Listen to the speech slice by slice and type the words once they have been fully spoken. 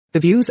The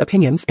views,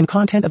 opinions, and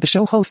content of the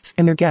show hosts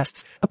and their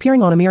guests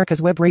appearing on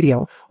America's Web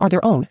Radio are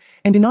their own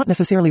and do not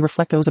necessarily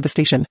reflect those of the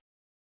station.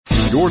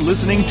 You're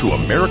listening to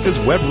America's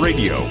Web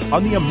Radio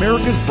on the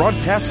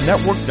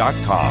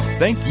AmericasBroadcastNetwork.com.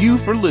 Thank you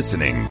for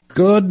listening.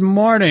 Good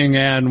morning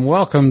and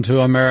welcome to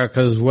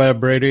America's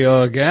Web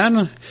Radio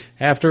again.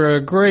 After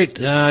a great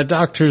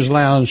Doctor's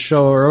Lounge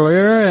show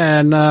earlier,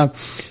 and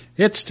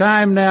it's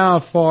time now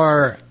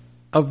for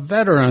a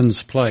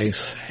Veterans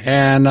Place.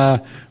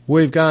 And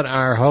we've got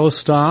our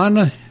host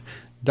on,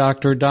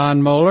 Dr.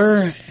 Don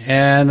Moeller,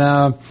 and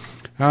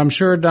I'm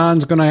sure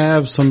Don's going to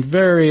have some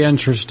very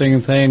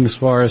interesting things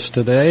for us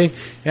today.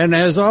 And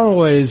as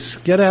always,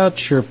 get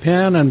out your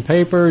pen and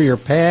paper, your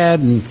pad,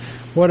 and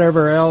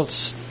whatever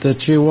else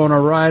that you want to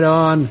write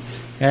on,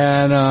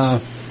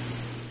 and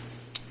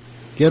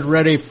get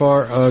ready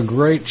for a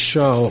great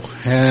show.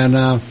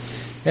 And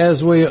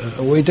as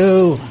we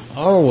do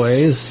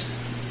always,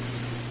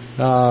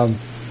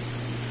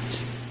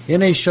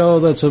 any show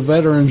that's a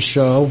veterans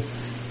show,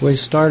 we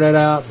started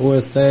out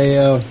with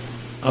a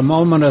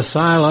moment of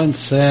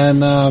silence,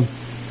 and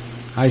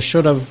I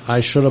should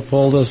have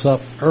pulled this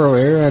up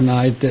earlier, and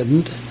I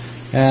didn't.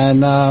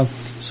 And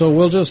so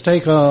we'll just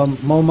take a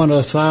moment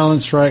of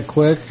silence right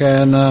quick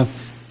and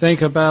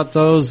think about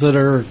those that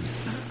are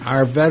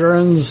our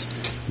veterans,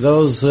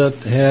 those that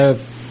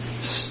have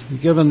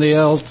given the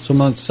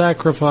ultimate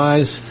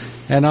sacrifice,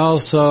 and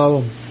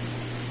also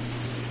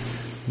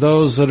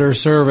those that are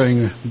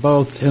serving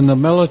both in the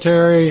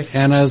military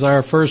and as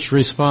our first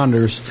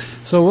responders.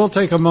 So we'll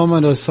take a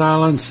moment of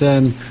silence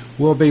and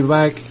we'll be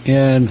back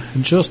in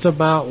just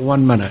about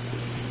 1 minute.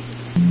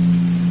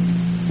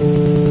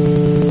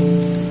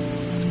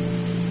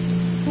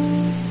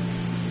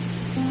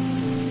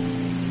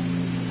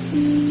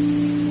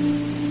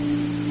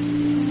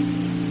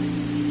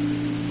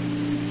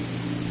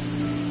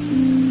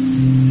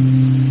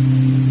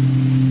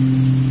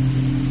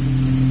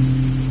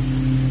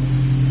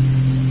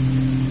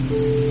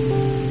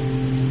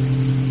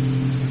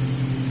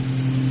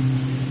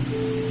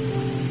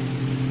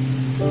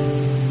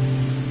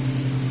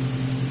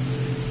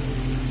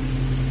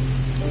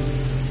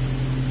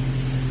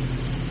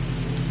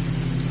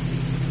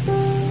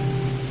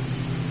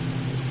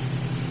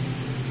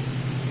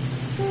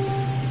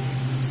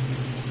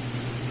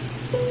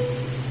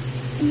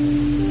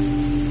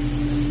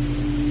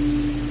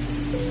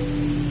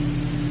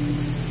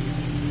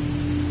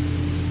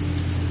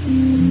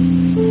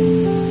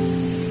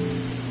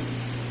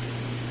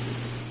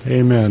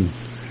 Amen.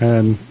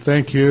 And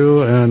thank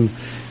you. And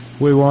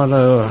we want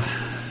to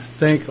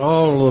thank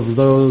all of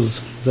those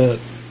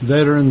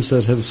veterans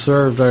that have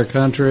served our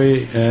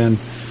country and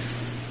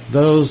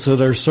those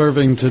that are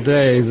serving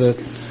today that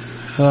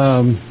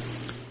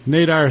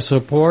need our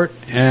support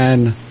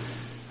and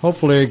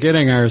hopefully are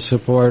getting our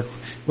support.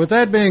 With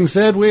that being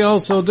said, we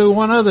also do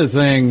one other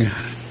thing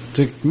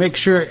to make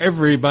sure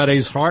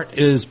everybody's heart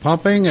is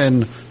pumping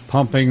and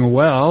pumping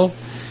well.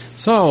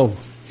 So,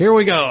 here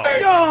we go.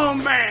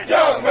 Young man,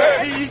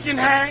 he can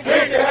hang,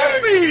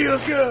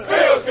 feels good,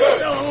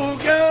 so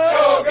good,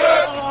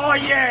 oh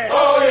yeah,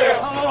 oh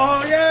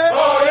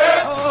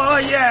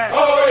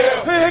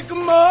yeah, pick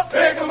 'em up,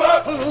 put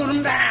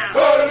 'em down,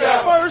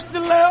 first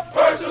the left,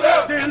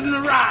 then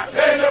the right,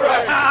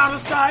 out of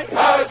sight,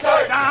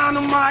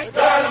 dynamite,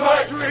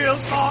 drill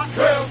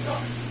sergeant.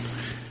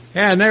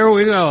 And there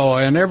we go,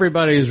 and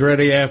everybody's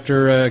ready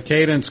after a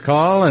cadence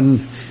call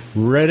and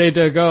ready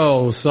to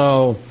go.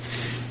 So,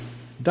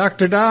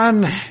 Dr.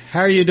 Don, how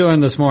are you doing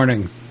this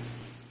morning?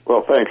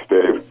 Well, thanks,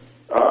 Dave.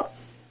 I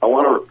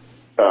want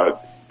to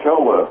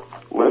tell the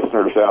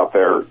listeners out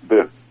there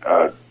that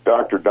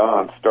Dr.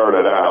 Don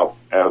started out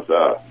as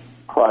a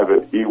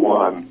private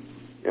E1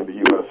 in the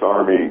U.S.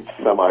 Army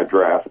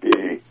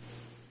semi-draftee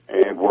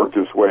and worked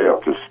his way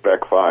up to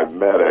Spec 5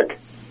 medic.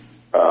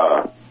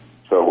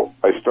 So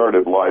I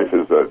started life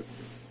as a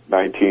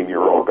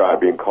 19-year-old guy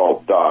being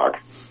called Doc,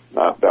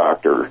 not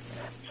Doctor.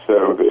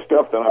 So the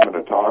stuff that I'm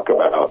going to talk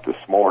about this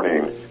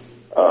morning,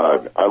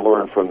 I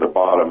learned from the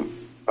bottom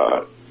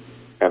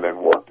and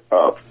then worked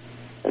up.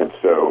 And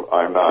so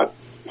I'm not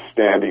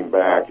standing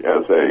back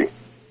as a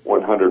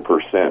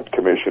 100%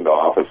 commissioned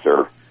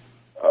officer.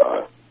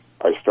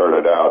 I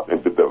started out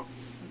and did the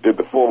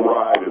full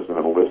ride as an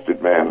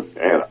enlisted man,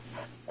 and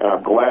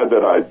I'm glad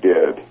that I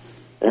did.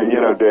 And, you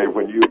know, Dave,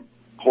 when you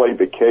played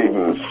the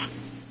cadence,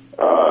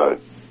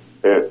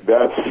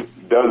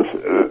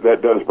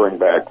 that does bring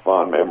back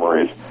fond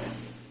memories.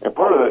 And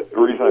part of the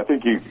reason I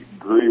think you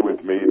agree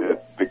with me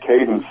that the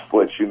cadence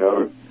lets you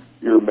know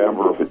you're a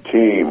member of a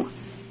team,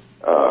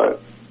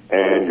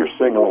 and you're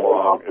singing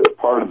along as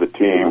part of the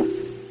team.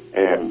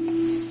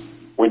 And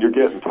when you're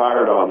getting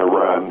tired on the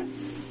run,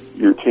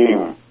 your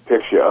team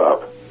picks you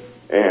up.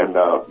 And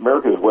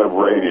America's Web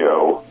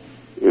Radio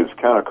is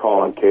kind of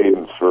calling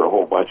cadence for a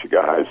whole bunch of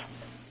guys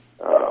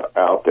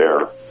out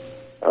there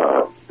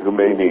who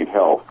may need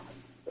help.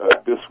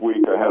 This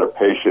week I had a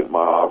patient in my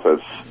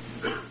office,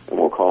 and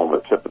we'll call him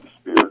a tip of the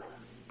spear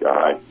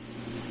guy,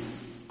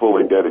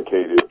 fully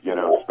dedicated, you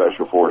know,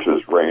 Special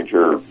Forces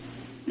Ranger,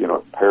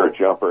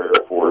 parajumper,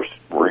 Air Force,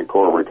 Marine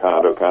Corps,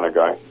 Recondo kind of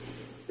guy.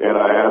 And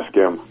I asked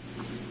him,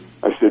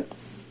 I said,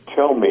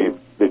 tell me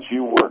that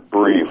you weren't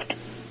briefed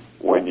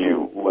when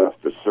you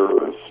left the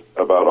service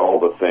about all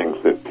the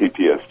things that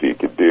PTSD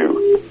could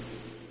do.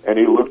 And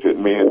he looked at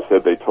me and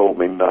said, they told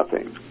me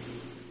nothing.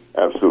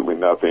 Absolutely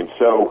nothing.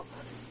 So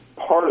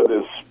part of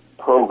this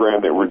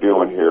program that we're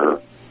doing here,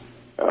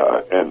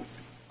 and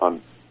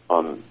on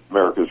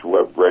America's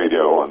Web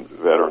Radio on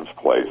Veterans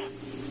Place,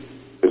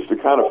 is to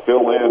kind of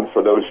fill in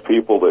for those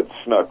people that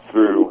snuck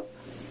through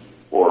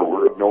or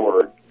were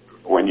ignored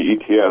when you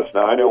ETS.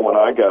 Now, I know when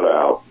I got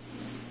out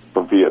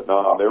from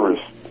Vietnam, there was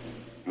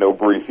no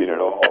briefing at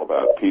all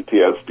about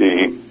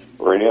PTSD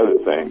or any other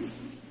thing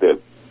that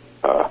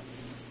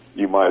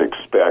you might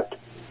expect,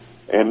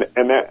 and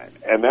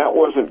that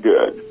wasn't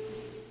good.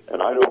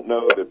 And I don't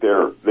know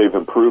that they've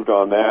improved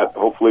on that.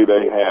 Hopefully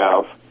they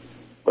have.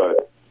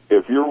 But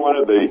if you're one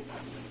of the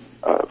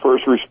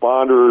first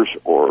responders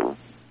or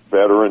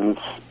veterans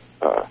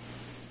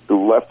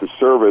who left the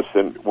service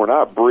and were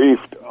not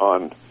briefed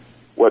on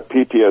what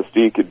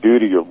PTSD could do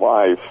to your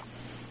life,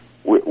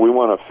 we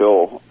want to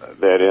fill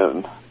that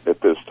in at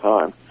this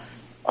time.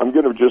 I'm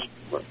going to just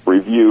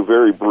review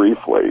very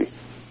briefly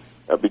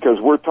because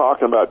we're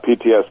talking about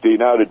PTSD.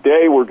 Now,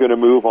 today we're going to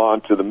move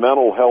on to the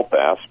mental health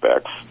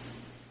aspects,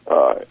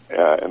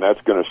 and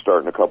that's going to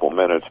start in a couple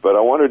minutes. But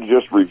I wanted to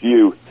just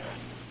review.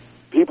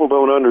 People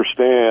don't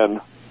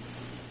understand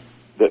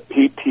that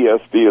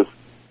PTSD is,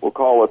 we'll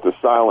call it the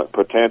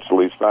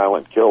potentially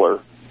silent killer.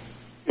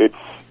 It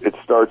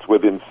starts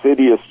with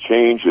insidious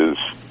changes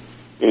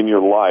in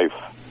your life,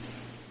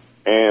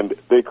 and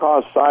they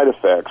cause side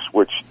effects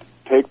which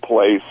take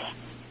place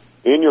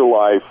in your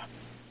life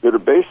that are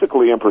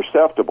basically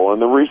imperceptible.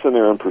 And the reason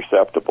they're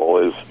imperceptible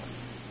is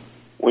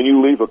when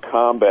you leave a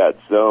combat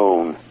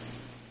zone,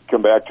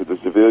 come back to the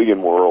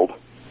civilian world,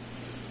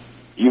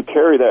 you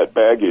carry that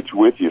baggage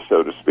with you,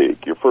 so to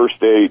speak. Your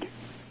first aid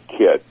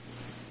kit,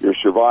 your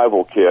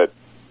survival kit,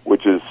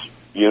 which is,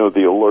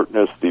 the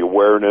alertness, the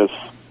awareness,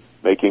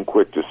 making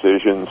quick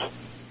decisions.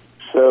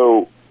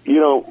 So you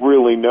don't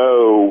really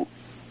know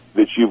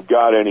that you've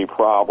got any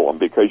problem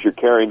because you're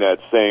carrying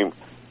that same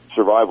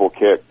survival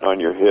kit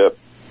on your hip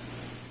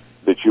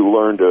that you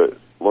learn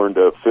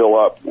to fill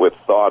up with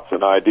thoughts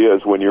and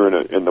ideas when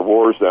you're in the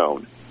war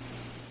zone.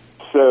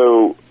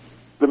 So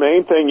the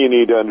main thing you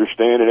need to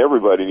understand, and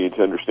everybody needs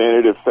to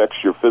understand, it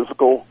affects your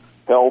physical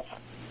health,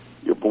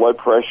 your blood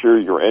pressure,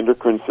 your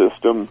endocrine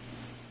system,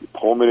 your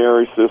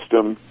pulmonary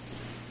system,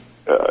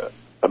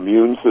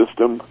 immune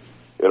system.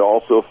 It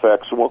also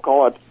affects, we'll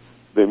call it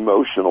the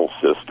emotional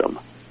system,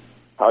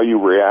 how you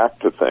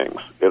react to things.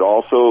 It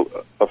also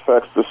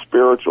affects the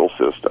spiritual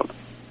system.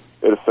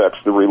 It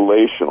affects the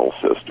relational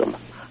system.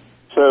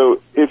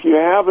 So if you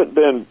haven't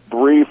been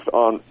briefed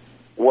on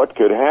what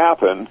could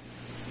happen,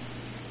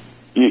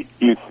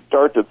 you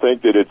start to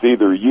think that it's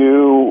either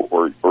you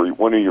or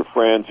one of your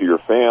friends or your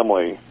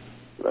family.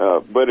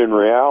 But in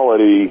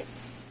reality,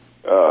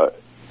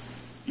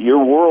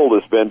 your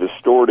world has been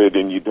distorted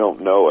and you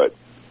don't know it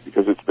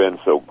because it's been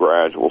so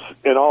gradual.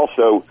 And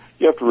also,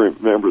 you have to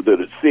remember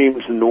that it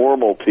seems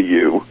normal to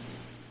you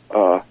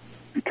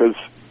because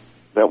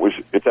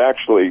it's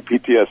actually,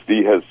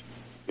 PTSD has,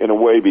 in a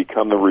way,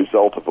 become the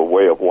result of a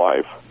way of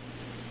life.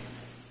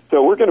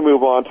 So we're going to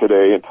move on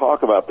today and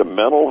talk about the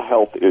mental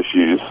health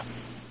issues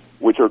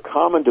which are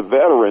common to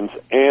veterans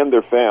and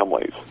their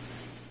families.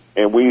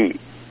 And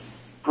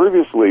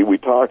previously we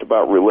talked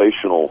about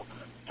relational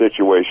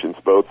situations,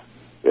 both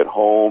at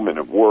home and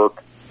at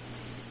work.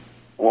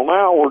 Well,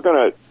 now we're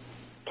going to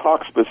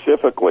talk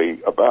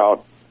specifically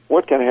about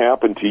what can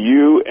happen to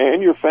you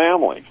and your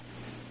family.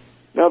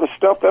 Now, the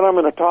stuff that I'm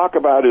going to talk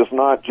about is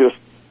not just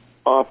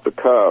off the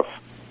cuff.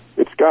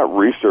 It's got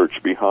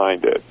research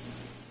behind it.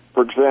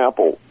 For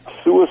example,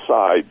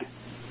 suicide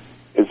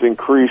is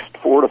increased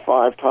 4 to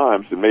 5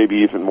 times, and maybe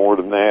even more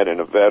than that in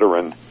a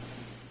veteran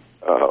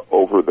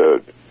over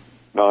the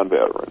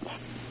non-veterans.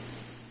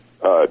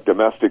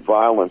 Domestic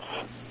violence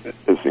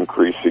has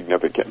increased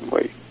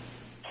significantly.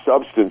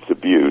 Substance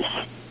abuse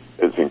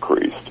has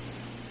increased.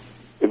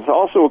 It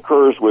also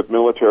occurs with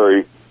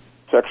military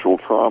sexual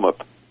trauma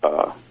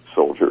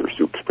soldiers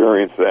who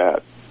experience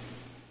that.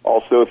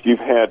 Also, if you've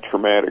had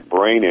traumatic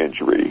brain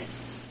injury,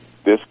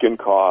 this can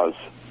cause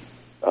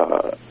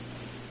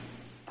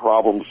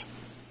problems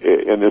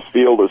in this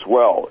field as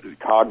well.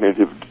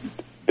 Cognitive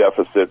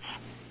deficits,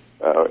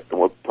 and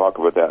we'll talk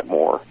about that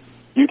more.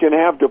 You can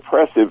have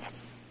depressive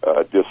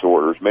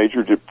disorders.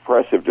 Major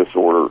depressive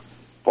disorder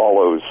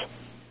follows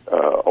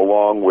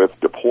along with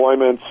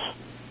deployments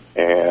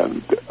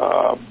and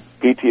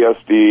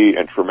PTSD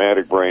and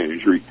traumatic brain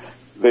injury.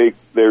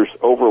 There's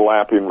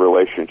overlapping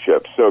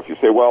relationships. So if you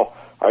say, well,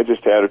 I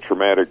just had a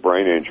traumatic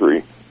brain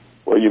injury,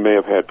 well, you may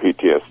have had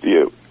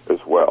PTSD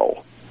as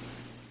well.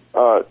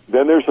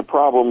 Then there's the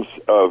problems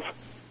of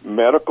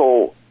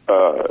medical,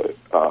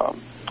 we'll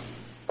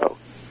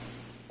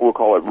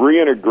call it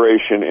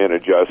reintegration and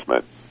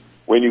adjustment.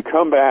 When you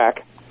come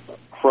back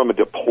from a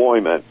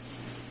deployment,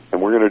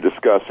 and we're going to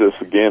discuss this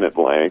again at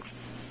length,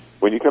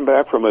 when you come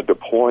back from a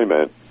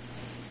deployment,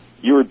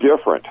 you're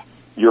different.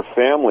 Your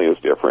family is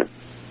different.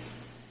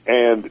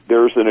 And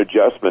there's an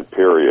adjustment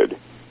period.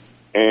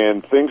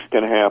 And things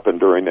can happen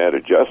during that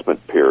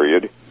adjustment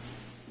period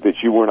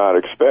that you were not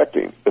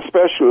expecting,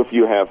 especially if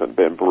you haven't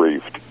been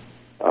briefed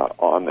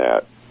on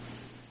that.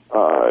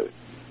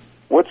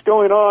 What's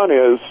going on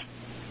is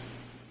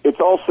it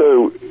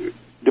also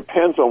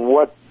depends on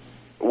what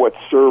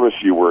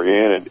service you were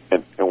in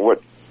and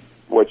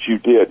what you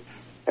did.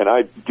 And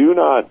I do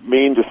not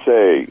mean to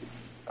say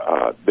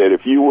that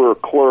if you were a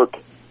clerk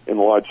in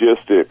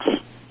logistics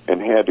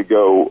and had to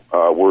go,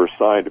 were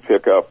assigned to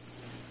pick up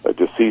a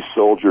deceased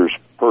soldier's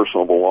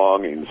personal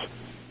belongings,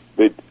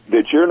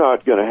 that you're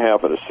not going to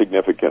have a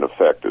significant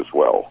effect as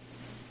well.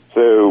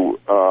 So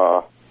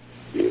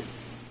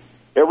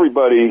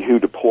everybody who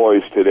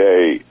deploys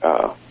today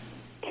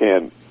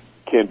can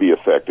be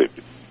affected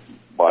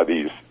by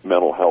these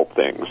mental health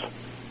things.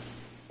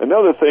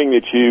 Another thing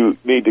that you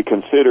need to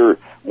consider,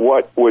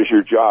 what was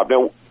your job?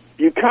 Now,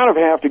 you kind of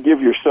have to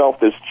give yourself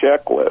this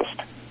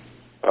checklist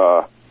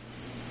to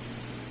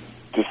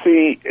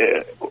see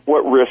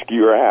what risk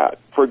you're at.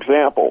 For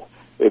example,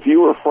 if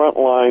you were a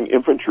frontline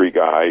infantry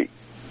guy,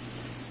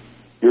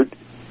 your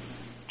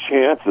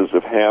chances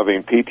of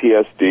having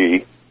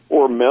PTSD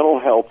or mental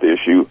health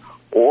issue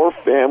or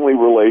family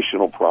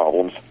relational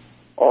problems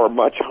are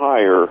much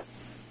higher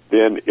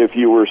than if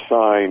you were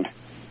assigned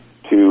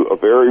to a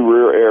very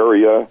rear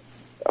area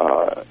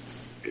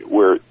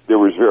where there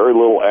was very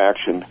little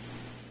action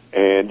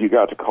and you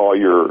got to call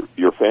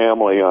your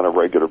family on a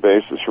regular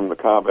basis from the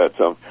combat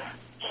zone.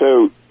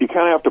 So you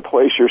kind of have to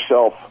place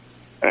yourself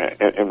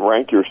and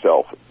rank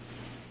yourself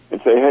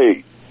and say,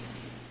 hey,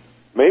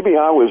 maybe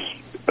I was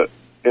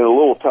in a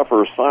little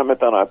tougher assignment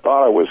than I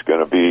thought I was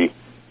going to be,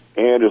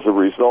 and as a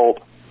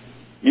result,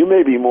 you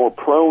may be more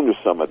prone to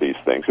some of these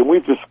things. And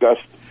we've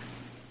discussed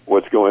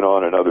what's going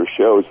on in other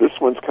shows. This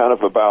one's kind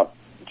of about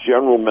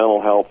general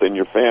mental health in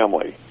your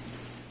family.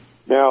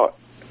 Now,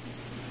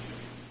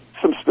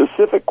 some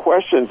specific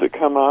questions that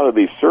come out of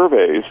these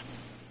surveys: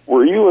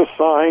 were you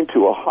assigned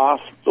to a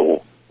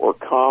hostile or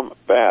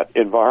combat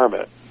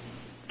environment?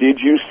 Did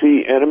you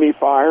see enemy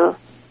fire,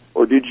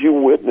 or did you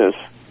witness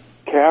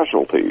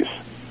casualties?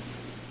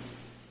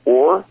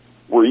 Or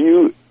were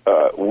you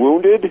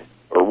wounded,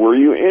 or were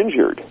you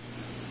injured?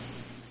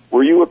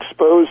 Were you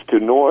exposed to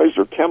noise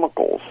or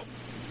chemicals?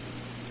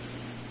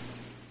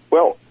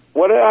 Well,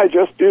 what did I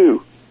just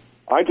do?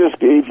 I just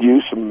gave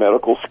you some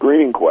medical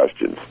screening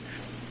questions.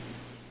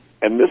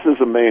 And this is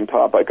the main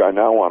topic I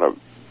now want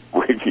to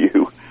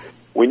review.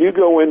 When you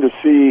go in to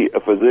see a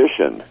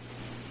physician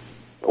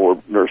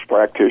or nurse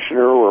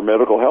practitioner or a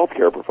medical health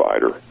care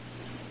provider,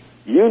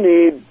 you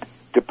need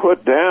to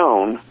put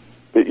down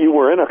that you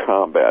were in a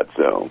combat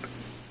zone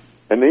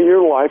and that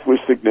your life was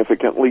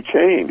significantly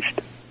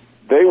changed.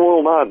 They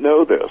will not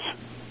know this.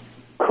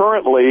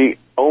 Currently,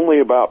 only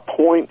about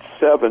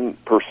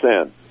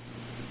 0.7%,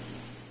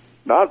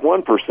 not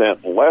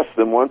 1%, less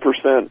than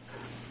 1%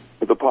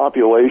 of the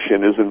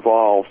population is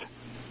involved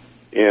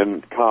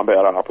in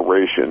combat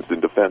operations in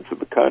defense of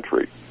the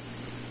country.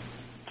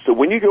 So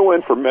when you go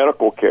in for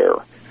medical care,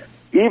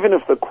 even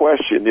if the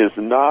question is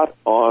not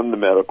on the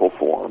medical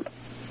form,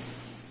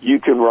 you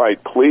can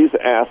write, please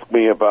ask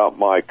me about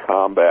my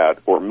combat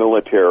or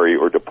military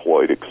or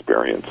deployed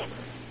experience.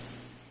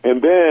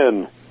 And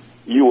then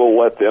you will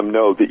let them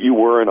know that you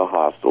were in a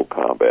hostile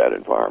combat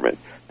environment,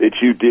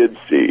 that you did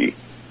see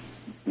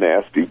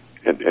nasty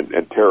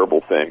and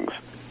terrible things.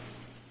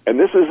 And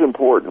this is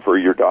important for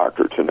your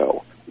doctor to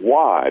know.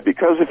 Why?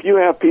 Because if you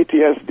have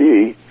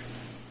PTSD,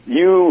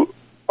 you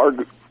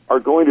are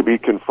going to be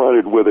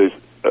confronted with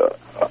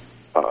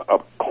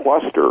a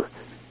cluster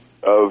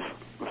of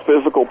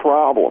physical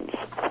problems,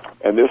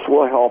 and this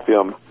will help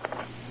him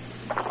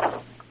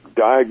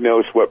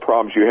diagnose what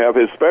problems you have,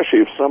 especially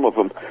if some of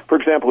them, for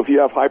example, if you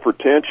have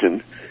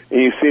hypertension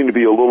and you seem to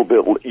be a little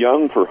bit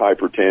young for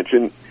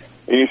hypertension,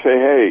 and you say,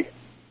 hey,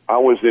 I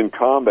was in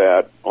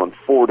combat on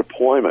 4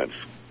 deployments,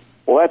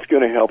 well, that's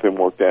going to help him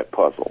work that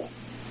puzzle.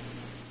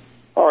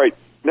 All right,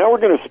 now we're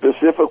going to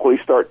specifically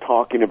start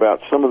talking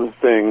about some of the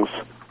things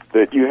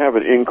that you have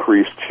an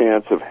increased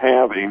chance of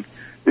having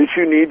that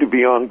you need to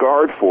be on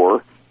guard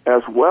for,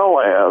 as well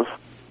as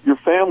your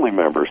family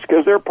members,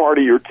 because they're part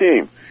of your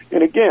team.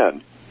 And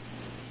again,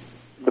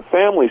 the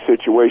family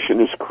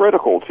situation is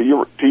critical to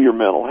your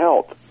mental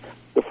health.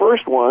 The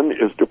first one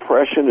is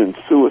depression and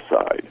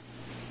suicide.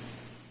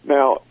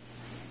 Now,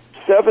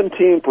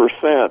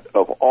 17%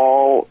 of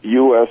all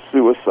U.S.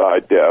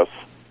 suicide deaths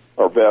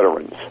are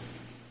veterans.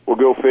 Well,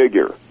 go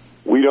figure.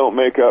 We don't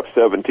make up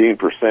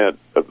 17%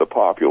 of the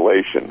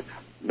population,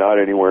 not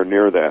anywhere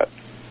near that.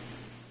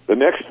 The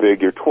next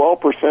figure,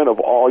 12% of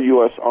all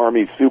U.S.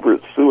 Army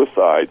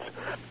suicides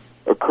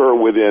occur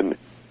within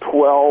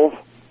 12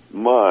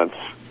 months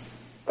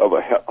of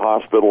a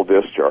hospital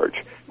discharge.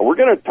 And we're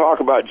going to talk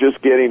about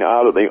just getting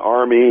out of the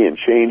Army and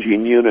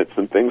changing units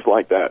and things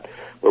like that.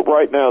 But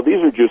right now,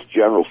 these are just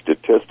general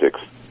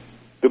statistics.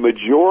 The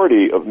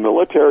majority of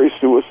military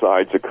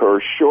suicides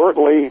occur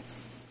shortly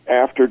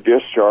after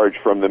discharge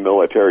from the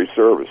military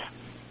service.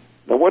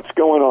 Now, what's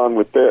going on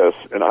with this?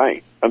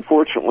 And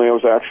unfortunately, I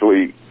was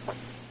actually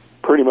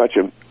pretty much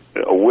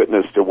a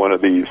witness to one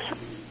of these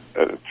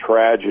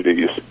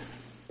tragedies,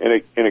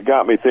 and it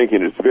got me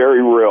thinking. It's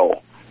very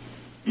real.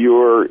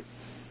 You're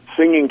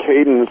singing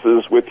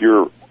cadences with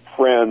your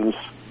friends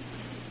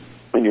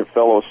and your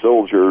fellow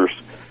soldiers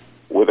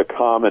with a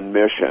common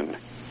mission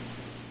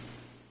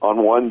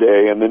on one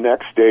day, and the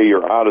next day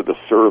you're out of the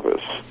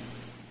service.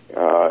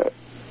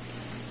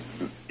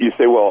 You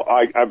say, well,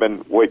 I've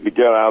been waiting to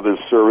get out of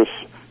this service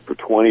for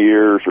 20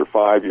 years or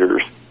 5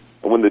 years.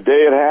 And when the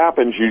day it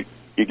happens, you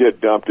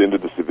get dumped into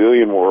the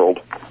civilian world,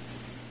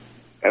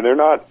 and they're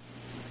not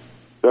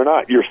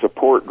your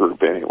support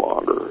group any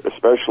longer,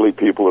 especially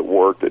people at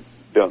work that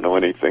don't know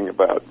anything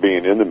about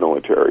being in the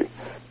military.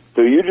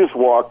 So you just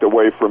walked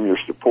away from your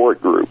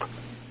support group.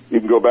 You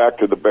can go back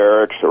to the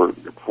barracks or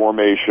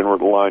formation or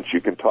lunch. You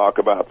can talk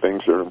about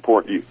things that are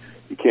important.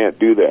 You can't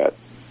do that.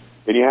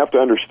 And you have to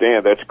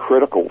understand that's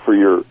critical for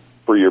your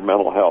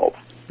mental health,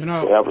 to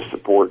have a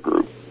support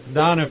group.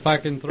 Don, if I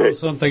can throw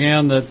something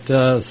in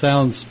that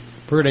sounds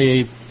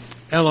pretty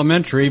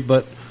elementary,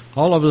 but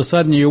all of a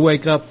sudden you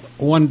wake up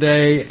one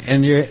day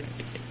and you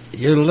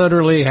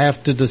literally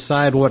have to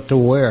decide what to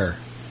wear.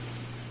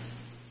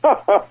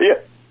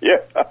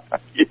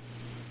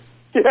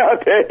 Yeah,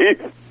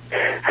 Dave.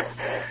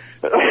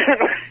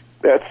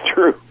 That's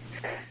true.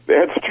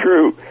 That's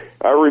true.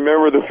 I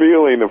remember the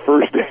feeling the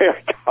first day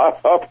I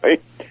got up,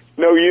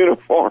 no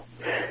uniform.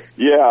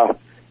 Yeah.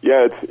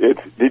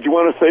 It's. Did you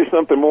want to say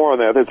something more on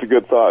that? That's a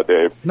good thought,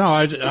 Dave. No,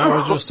 I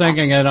was just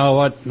thinking,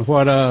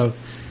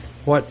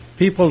 what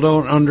people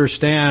don't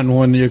understand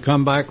when you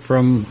come back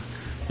from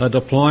a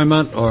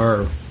deployment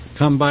or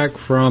come back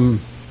from,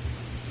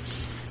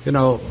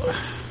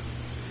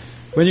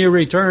 when you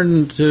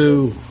return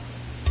to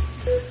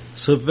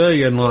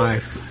civilian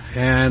life,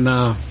 and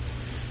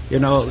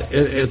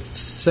it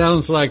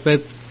sounds like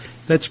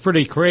that's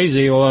pretty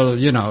crazy. Well,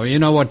 you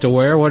know what to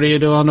wear. What do you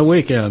do on the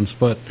weekends?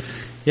 But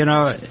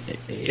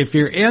if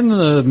you're in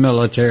the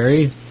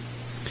military,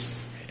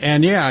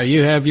 and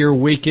you have your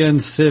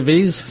weekend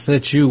civvies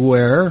that you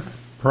wear,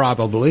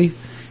 probably,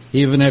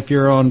 even if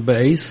you're on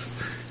base.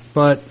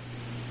 But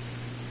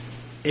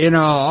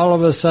all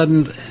of a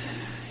sudden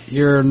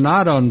you're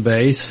not on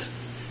base.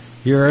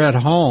 You're at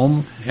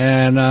home,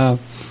 and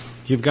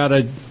you've got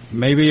to,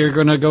 maybe you're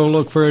going to go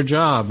look for a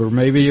job, or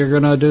maybe you're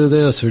going to do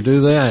this or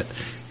do that.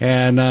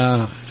 And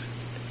I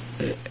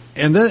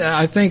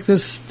think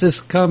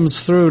this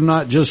comes through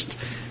not just,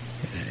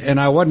 and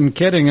I wasn't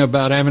kidding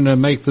about having to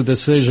make the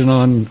decision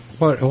on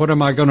what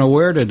am I going to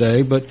wear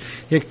today, but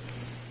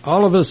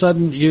all of a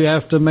sudden you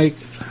have to make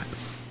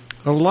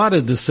a lot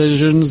of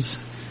decisions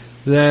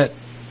that,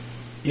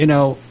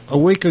 a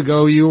week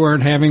ago you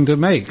weren't having to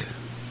make.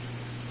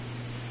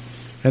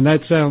 And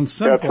that sounds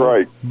simple. That's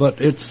right. But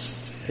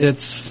it's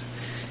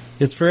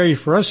very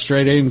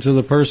frustrating to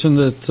the person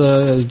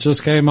that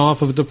just came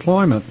off of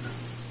deployment.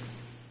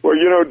 Well,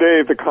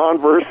 Dave, the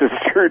converse is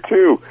true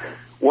too.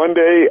 One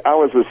day I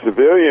was a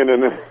civilian,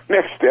 and the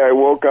next day I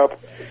woke up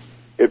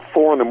at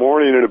 4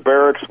 a.m. in a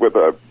barracks with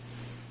a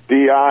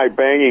DI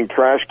banging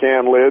trash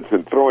can lids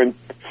and throwing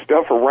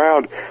stuff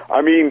around.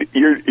 I mean,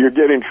 you're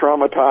getting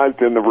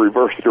traumatized in the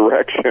reverse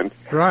direction.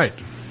 Right.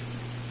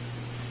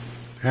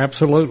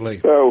 Absolutely.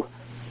 So,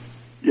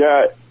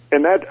 yeah,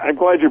 and I'm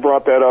glad you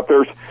brought that up.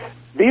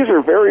 These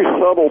are very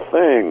subtle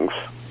things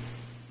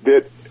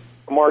that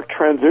mark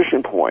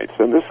transition points,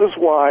 and this is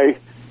why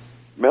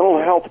mental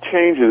health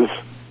changes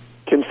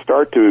can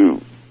start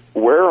to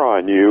wear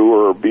on you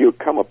or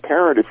become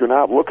apparent if you're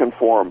not looking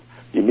for them.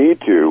 You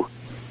need to,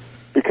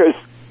 because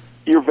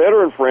your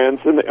veteran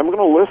friends, and I'm going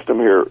to list them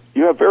here,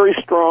 you have very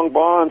strong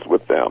bonds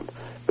with them,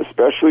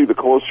 especially the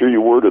closer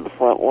you were to the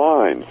front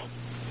lines.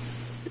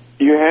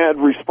 You had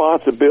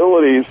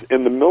responsibilities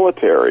in the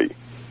military,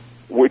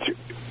 which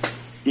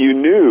you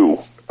knew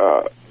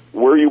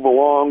where you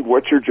belonged,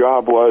 what your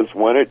job was,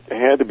 when it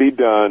had to be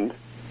done.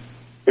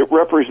 It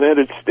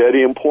represented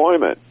steady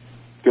employment.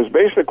 Because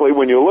basically,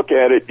 when you look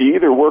at it, you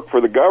either worked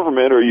for the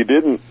government or you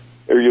didn't,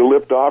 or you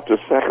lipped off to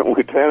second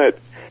lieutenant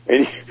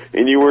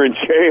and you were in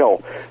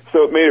jail.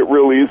 So it made it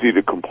real easy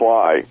to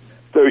comply.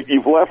 So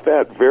you've left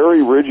that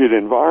very rigid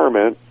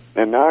environment,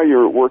 and now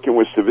you're working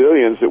with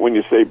civilians that when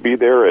you say be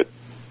there at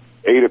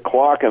 8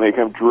 o'clock and they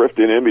come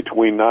drifting in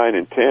between 9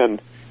 and 10,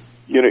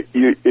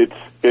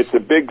 it's a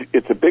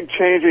big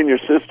change in your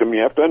system.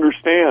 You have to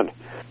understand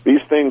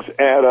these things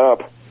add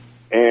up,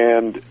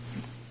 and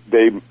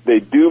they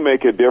do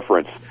make a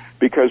difference,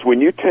 because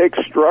when you take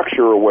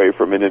structure away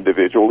from an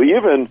individual,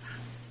 even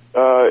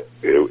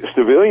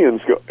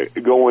civilians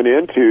going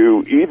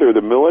into either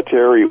the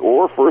military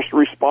or first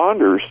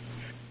responders,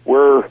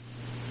 where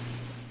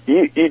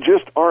you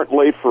just aren't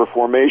late for a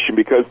formation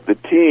because the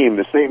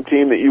same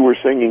team that you were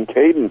singing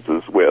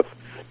cadences with,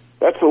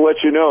 that's to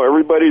let you know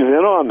everybody's in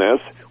on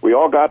this. We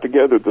all got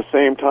together at the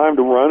same time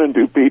to run and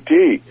do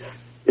PT.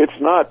 It's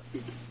not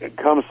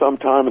come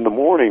sometime in the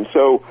morning.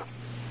 So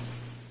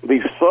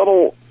these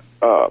subtle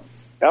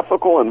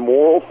ethical and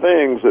moral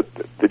things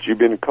that you've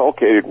been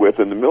inculcated with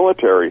in the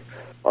military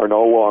are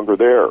no longer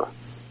there.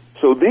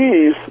 So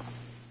these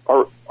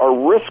are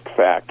risk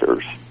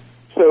factors.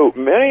 So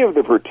many of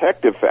the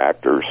protective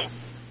factors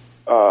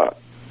are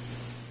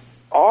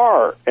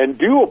and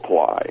do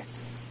apply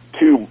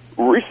to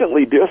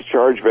recently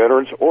discharged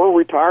veterans or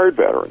retired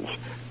veterans.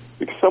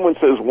 Because someone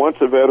says once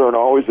a veteran,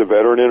 always a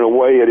veteran, in a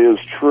way it is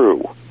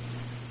true.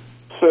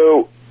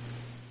 So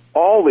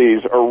all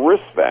these are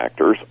risk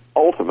factors,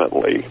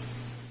 ultimately,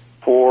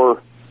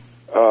 for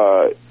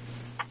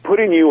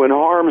putting you in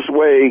harm's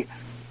way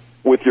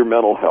with your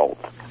mental health.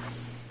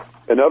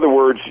 In other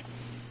words,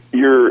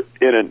 you're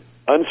in an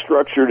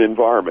unstructured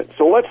environment.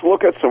 So let's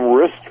look at some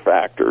risk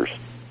factors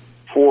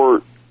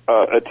for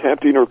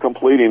attempting or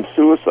completing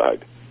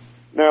suicide.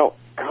 Now,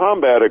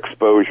 combat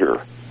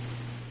exposure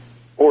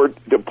or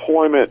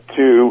deployment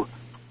to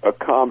a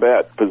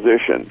combat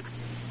position,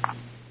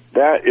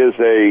 that is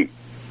a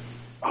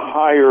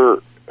higher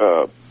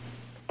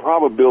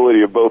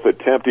probability of both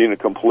attempting and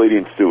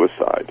completing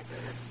suicide.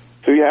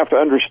 So you have to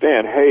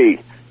understand, hey,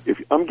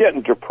 if I'm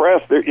getting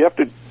depressed, you have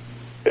to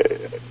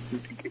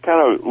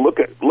kind of look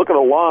at a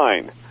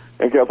line.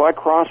 And if I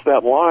cross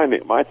that line,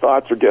 my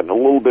thoughts are getting a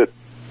little bit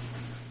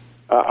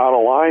out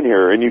of line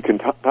here, and you can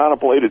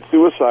contemplate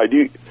suicide.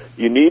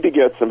 You need to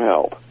get some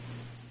help.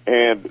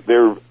 And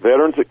there are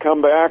veterans that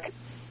come back,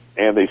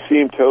 and they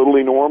seem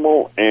totally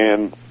normal,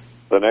 and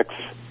the next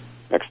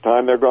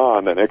time they're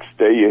gone. The next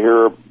day you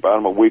hear about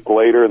them a week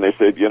later, and they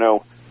said,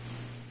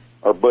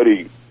 our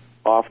buddy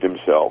offed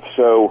himself.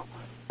 So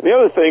the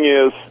other thing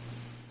is,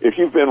 if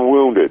you've been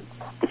wounded,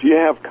 if you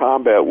have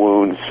combat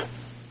wounds,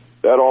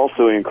 that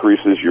also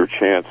increases your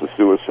chance of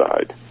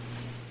suicide.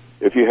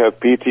 If you have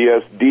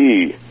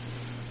PTSD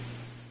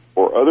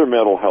or other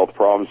mental health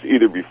problems,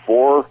 either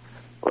before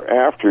or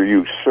after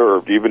you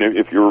served, even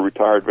if you're a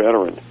retired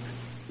veteran,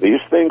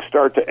 these things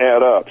start to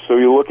add up. So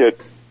you look at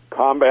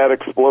combat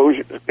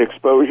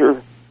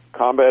exposure,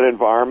 combat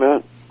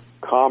environment,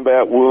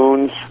 combat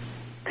wounds,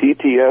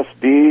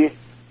 PTSD.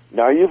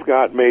 Now you've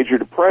got major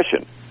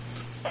depression.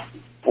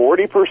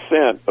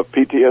 40% of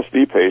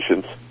PTSD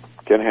patients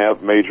can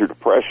have major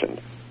depression.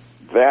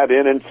 That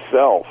in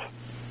itself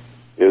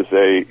is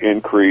a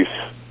increased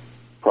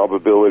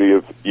probability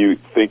of you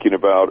thinking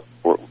about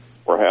or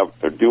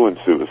doing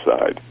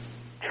suicide.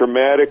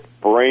 Traumatic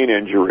brain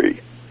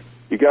injury.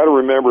 You got to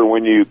remember,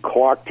 when you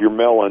clocked your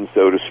melon,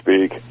 so to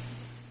speak,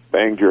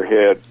 banged your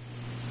head,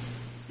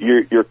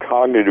 your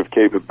cognitive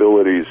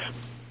capabilities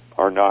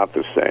are not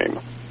the same.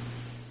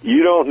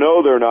 You don't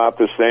know they're not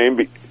the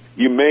same.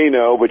 You may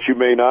know, but you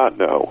may not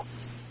know.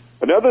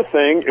 Another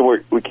thing,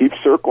 and we keep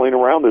circling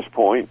around this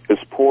point, is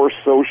poor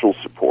social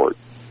support.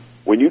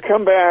 When you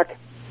come back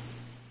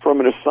from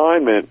an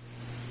assignment,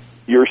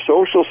 your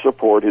social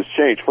support has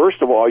changed.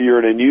 First of all, you're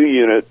in a new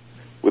unit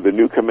with a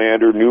new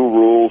commander, new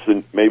rules,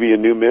 and maybe a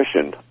new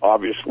mission,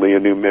 obviously a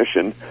new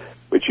mission,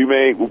 but you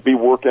may be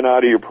working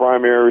out of your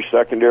primary or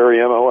secondary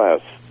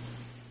MOS.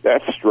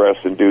 That's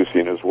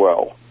stress-inducing as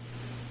well.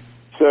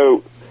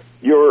 So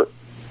your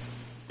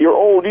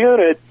old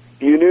unit,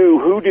 you knew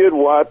who did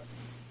what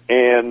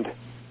and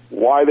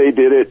why they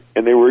did it,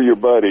 and they were your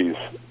buddies.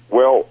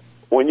 Well,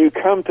 when you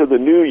come to the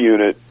new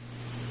unit,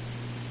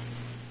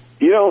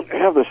 you don't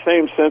have the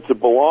same sense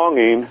of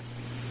belonging.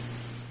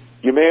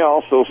 You may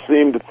also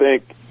seem to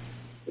think,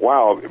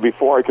 wow,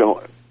 before I can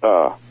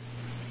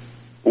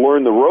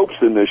learn the ropes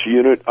in this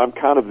unit, I'm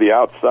kind of the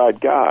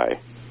outside guy.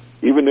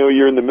 Even though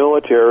you're in the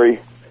military,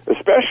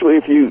 especially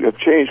if you have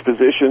changed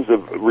positions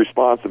of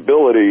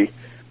responsibility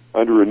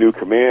under a new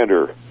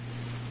commander.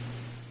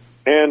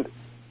 And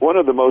one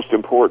of the most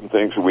important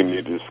things that we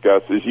need to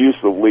discuss is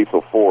use of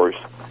lethal force.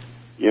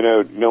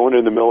 No one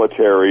in the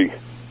military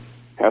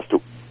has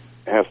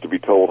to be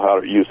told how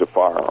to use a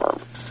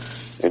firearm.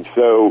 And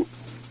so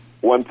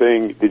one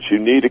thing that you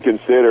need to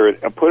consider,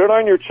 and put it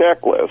on your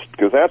checklist,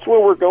 because that's where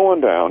we're going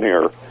down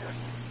here.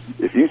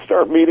 If you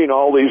start meeting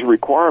all these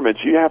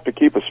requirements, you have to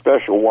keep a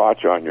special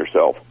watch on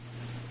yourself.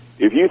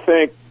 If you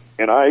think,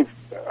 and I've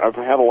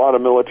had a lot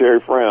of military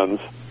friends,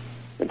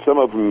 and some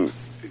of them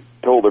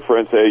told their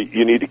friends, hey,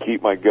 you need to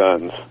keep my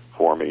guns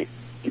for me.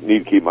 You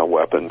need to keep my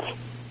weapons.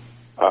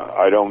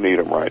 I don't need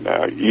them right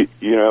now. You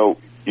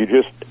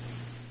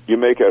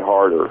make it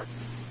harder.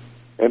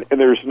 And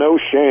there's no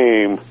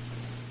shame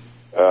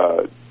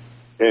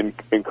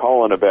in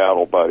calling a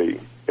battle buddy.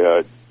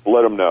 Let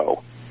them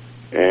know.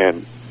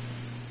 And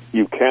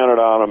you counted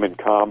on them in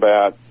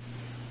combat,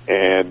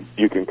 and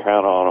you can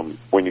count on them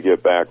when you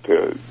get back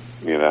to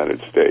the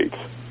United States.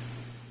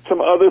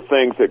 Some other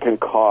things that can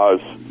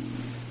cause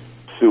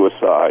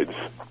suicides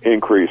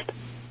increased.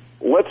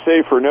 Let's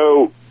say for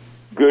no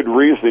good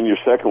reason your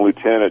second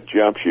lieutenant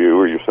jumps you,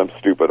 or you're some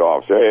stupid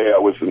officer. Hey, I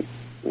was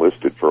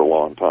enlisted for a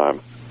long time.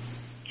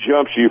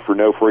 Jumps you for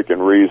no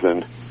freaking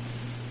reason,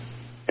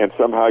 and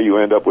somehow you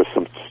end up with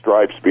some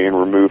stripes being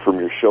removed from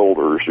your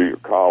shoulders or your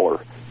collar.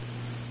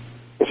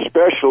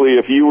 Especially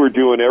if you were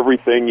doing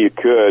everything you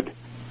could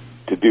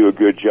to do a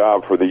good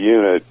job for the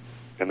unit,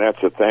 and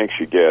that's the thanks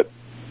you get.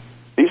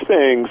 These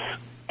things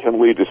can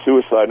lead to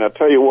suicide. And I'll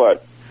tell you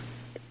what,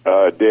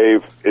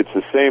 Dave, it's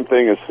the same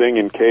thing as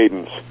singing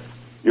cadence.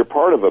 You're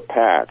part of a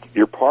pack.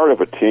 You're part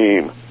of a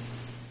team.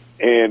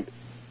 And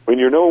when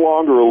you're no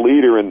longer a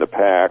leader in the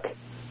pack,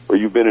 or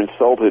you've been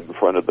insulted in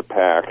front of the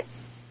pack,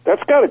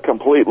 that's got a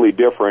completely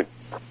different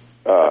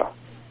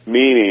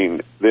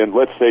meaning than,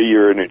 let's say,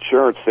 you're an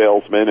insurance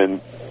salesman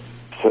and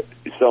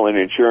selling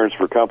insurance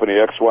for company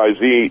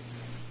XYZ,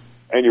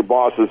 and your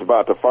boss is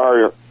about to fire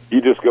you.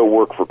 You just go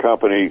work for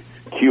company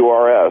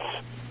QRS,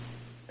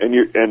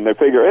 and they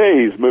figure,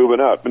 hey, he's moving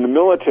up. In the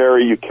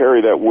military, you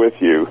carry that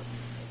with you.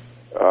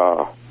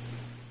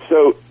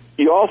 So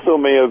you also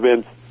may have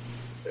been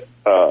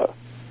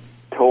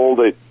told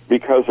that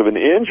because of an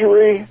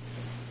injury,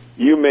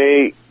 you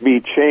may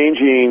be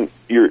changing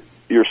your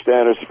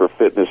status for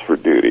fitness for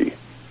duty.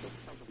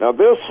 Now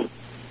go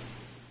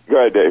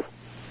ahead, Dave.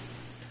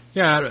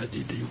 Yeah,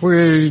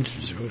 we're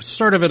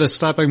sort of at a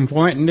stopping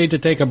point and need to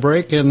take a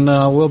break, and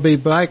we'll be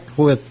back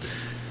with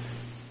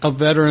A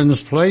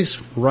Veteran's Place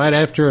right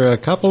after a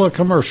couple of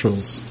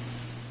commercials.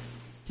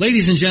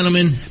 Ladies and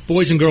gentlemen,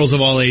 boys and girls of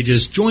all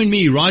ages, join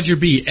me, Roger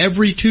B.,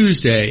 every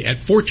Tuesday at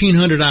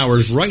 1400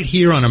 hours right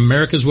here on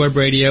America's Web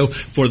Radio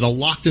for the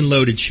Locked and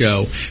Loaded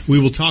Show. We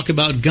will talk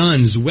about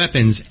guns,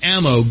 weapons,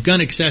 ammo, gun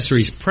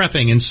accessories,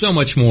 prepping, and so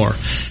much more.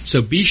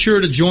 So be sure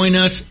to join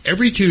us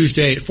every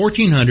Tuesday at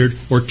 1400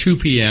 or 2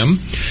 p.m.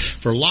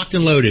 for Locked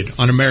and Loaded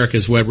on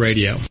America's Web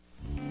Radio.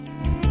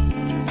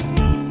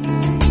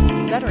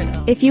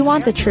 If you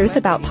want the truth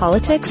about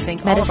politics,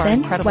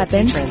 medicine,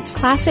 weapons,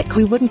 classic,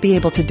 we wouldn't be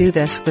able to do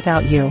this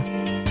without you.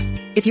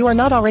 If you are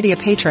not already a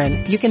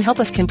patron, you can help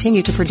us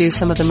continue to produce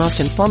some of the most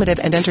informative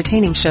and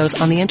entertaining shows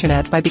on the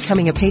internet by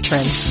becoming a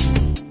patron.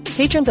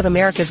 Patrons of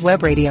America's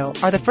Web Radio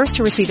are the first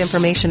to receive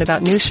information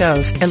about new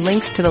shows and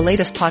links to the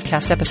latest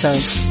podcast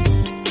episodes.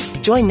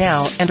 Join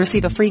now and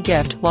receive a free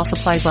gift while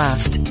supplies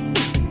last.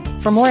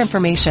 For more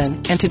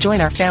information and to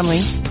join our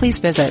family, please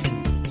visit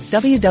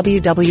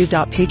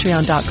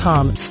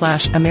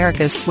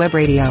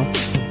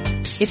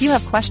www.patreon.com/americaswebradio. If you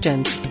have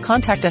questions,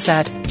 contact us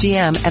at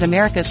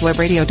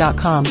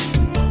gm@americaswebradio.com.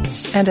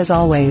 And as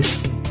always,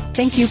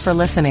 thank you for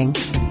listening.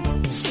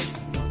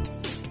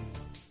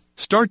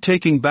 Start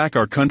taking back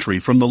our country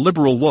from the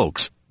liberal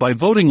wokes by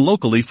voting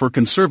locally for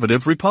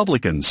conservative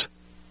Republicans.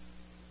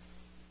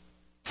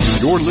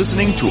 You're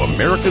listening to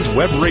America's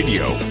Web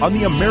Radio on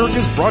the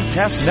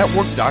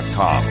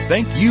AmericasBroadcastNetwork.com.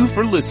 Thank you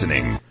for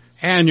listening.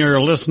 And you're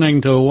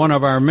listening to one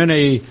of our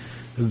many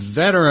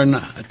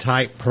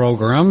veteran-type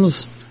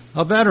programs,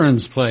 A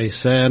Veteran's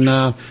Place. And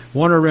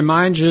want to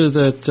remind you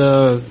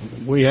that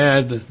we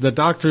had the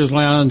Doctor's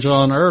Lounge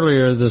on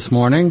earlier this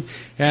morning,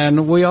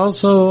 and we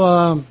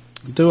also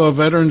do a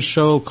veterans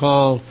show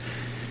called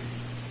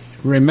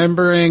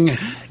Remembering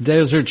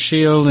Desert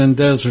Shield and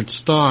Desert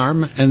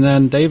Storm, and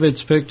then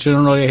David's pick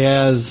generally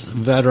has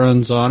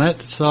veterans on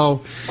it.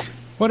 So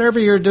whatever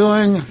you're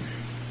doing,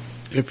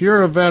 if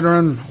you're a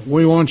veteran,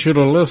 we want you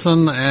to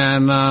listen,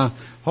 and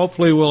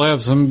hopefully we'll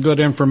have some good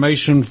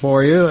information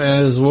for you,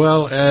 as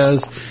well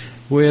as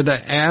we'd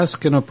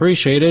ask and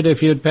appreciate it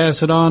if you'd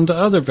pass it on to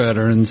other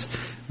veterans,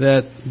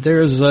 that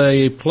there's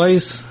a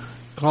place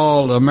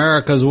called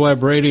America's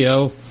Web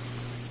Radio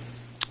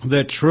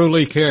that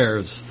truly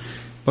cares,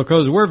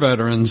 because we're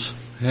veterans,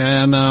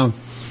 and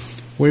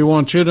we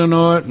want you to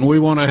know it, and we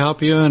want to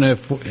help you, and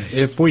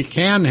if we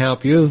can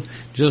help you,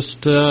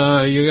 just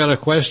you got a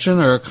question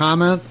or a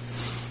comment,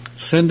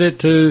 send it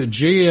to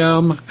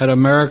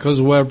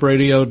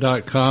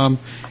gm@americaswebradio.com,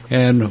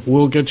 and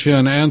we'll get you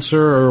an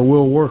answer, or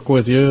we'll work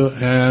with you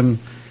and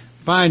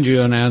find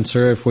you an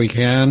answer if we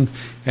can.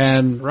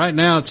 And right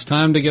now it's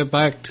time to get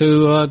back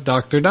to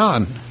Dr.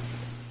 Don.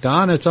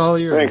 Don, it's all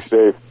yours. Thanks,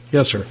 Dave.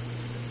 Yes, sir.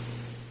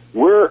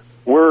 We're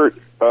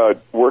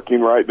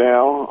working right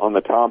now on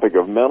the topic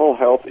of mental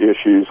health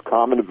issues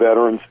common to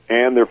veterans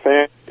and their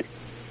families.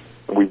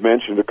 We've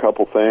mentioned a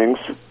couple things.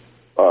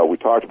 We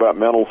talked about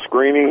mental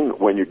screening.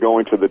 When you're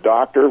going to the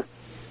doctor,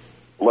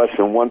 less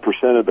than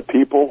 1% of the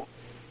people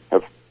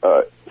have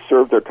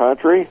served their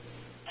country,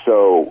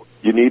 so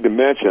you need to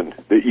mention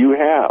that you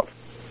have.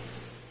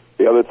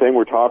 The other thing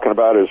we're talking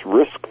about is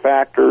risk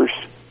factors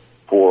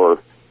for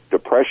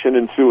depression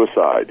and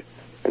suicide,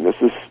 and this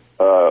is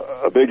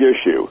a big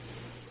issue.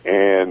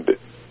 And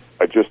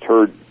I just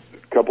heard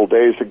a couple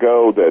days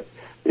ago that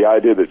the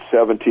idea that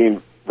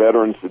 17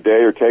 veterans a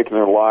day are taking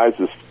their lives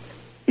is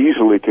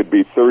easily could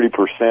be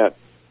 30%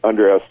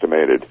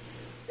 underestimated.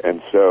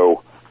 And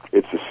so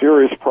it's a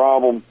serious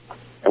problem,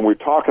 and we're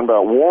talking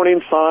about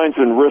warning signs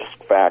and risk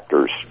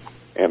factors.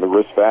 And the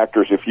risk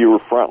factors, if you were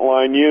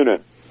frontline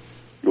unit,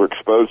 you were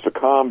exposed to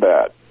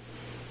combat.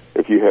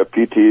 If you have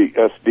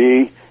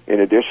PTSD in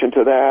addition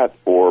to that,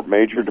 or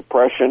major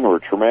depression or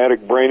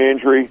traumatic brain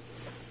injury,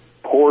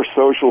 poor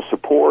social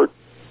support,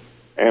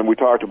 and we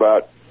talked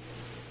about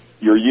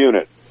your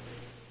unit.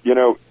 You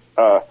know,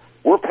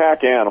 we're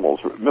pack animals.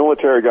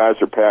 Military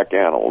guys are pack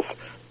animals.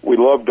 We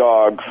love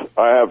dogs.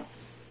 I have a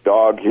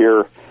dog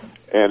here,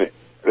 and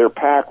they're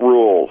pack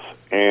rules.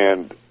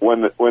 And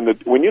when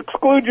you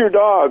exclude your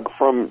dog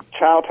from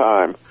chow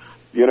time,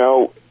 You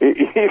know,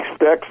 he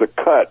expects a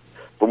cut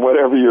from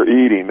whatever you're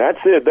eating. That's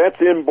it.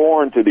 That's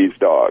inborn to these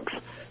dogs.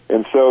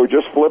 And so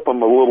just flip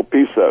them a little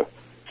piece of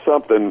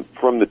something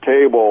from the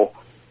table,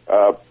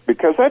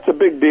 because that's a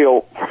big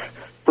deal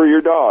for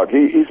your dog.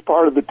 He's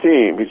part of the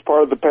team. He's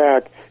part of the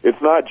pack.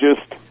 It's not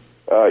just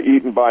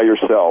eaten by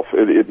yourself.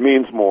 It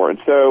means more. And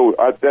so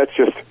I'm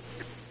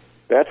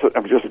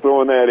just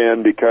throwing that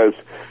in because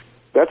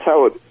that's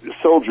how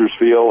soldiers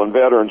feel and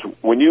veterans.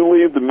 When you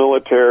leave the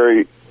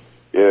military,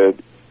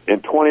 in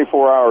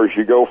 24 hours,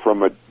 you go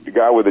from a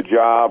guy with a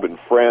job and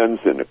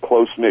friends and a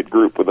close-knit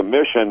group with a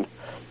mission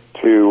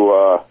to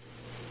a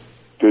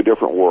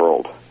different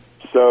world.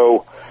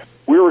 So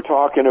we were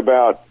talking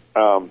about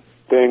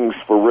things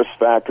for risk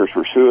factors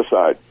for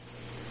suicide.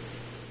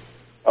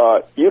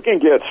 You can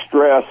get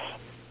stress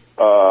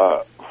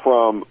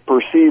from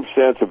perceived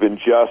sense of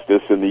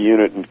injustice in the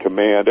unit and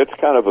command. It's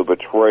kind of a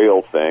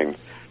betrayal thing.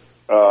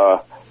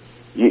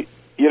 You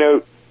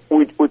know,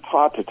 we're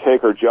taught to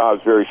take our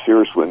jobs very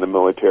seriously in the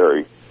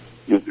military.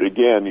 You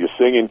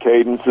sing in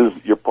cadences.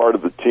 You're part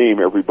of the team.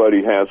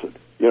 Everybody has,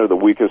 the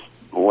weakest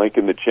link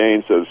in the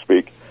chain, so to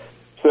speak.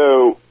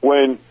 So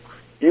when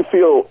you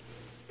feel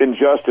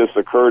injustice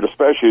occurred,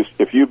 especially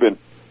if you've been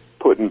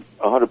putting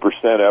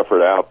 100%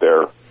 effort out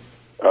there,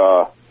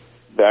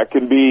 that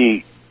can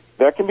be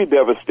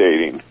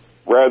devastating.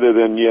 Rather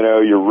than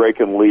you're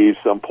raking leaves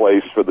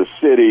someplace for the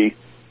city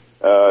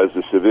as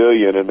a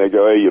civilian, and they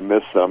go, "Hey, you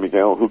missed some."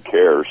 Who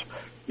cares?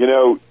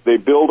 They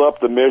build up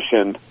the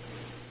mission,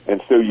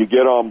 and so you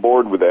get on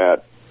board with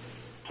that.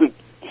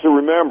 So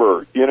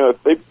remember,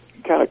 if they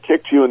kind of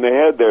kicked you in the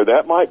head there,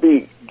 that might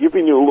be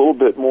giving you a little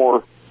bit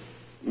more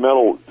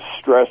mental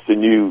stress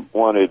than you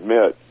want to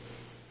admit.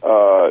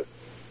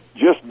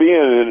 Just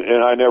being,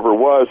 and I never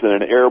was, in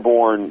an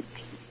airborne,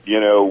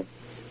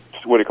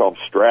 what do you call them,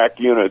 STRAC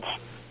units,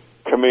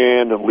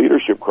 command and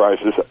leadership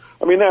crisis.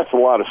 I mean, that's a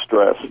lot of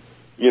stress.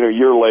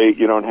 You're late,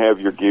 you don't have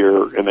your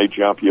gear, and they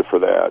jump you for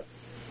that.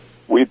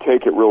 We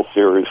take it real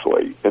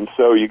seriously, and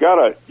so you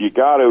gotta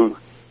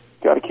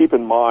keep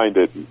in mind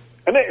that,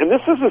 and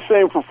this is the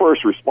same for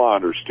first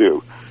responders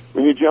too.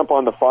 When you jump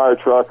on the fire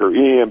truck or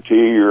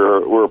EMT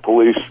or a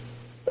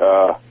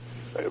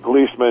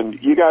policeman,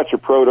 you got your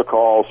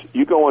protocols.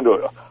 You go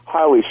into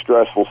highly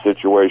stressful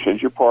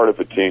situations. You're part of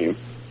a team,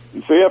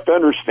 and so you have to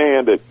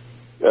understand that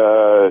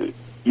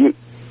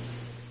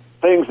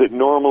things that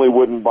normally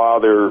wouldn't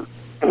bother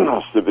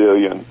a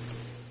civilian,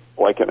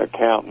 like an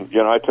accountant.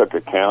 I took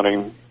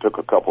accounting, took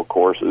a couple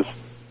courses.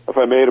 If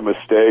I made a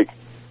mistake,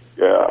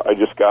 I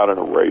just got an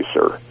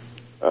eraser.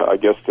 I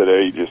guess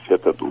today you just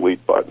hit the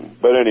delete button.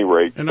 But at any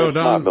rate, it's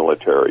not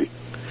military.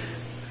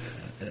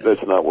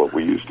 That's not what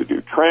we used to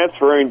do.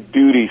 Transferring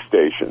duty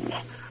stations.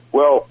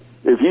 Well,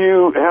 if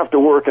you have to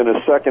work in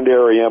a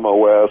secondary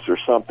MOS or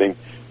something,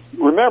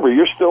 remember,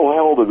 you're still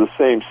held to the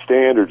same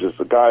standards as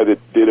the guy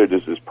that did it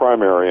as his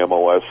primary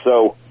MOS.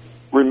 So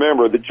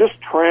remember that just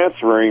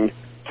transferring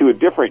to a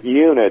different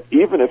unit,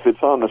 even if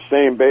it's on the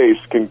same base,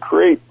 can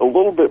create a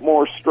little bit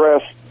more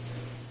stress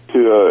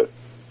to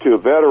a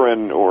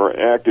veteran or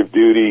active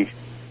duty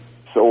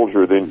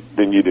soldier than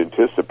you'd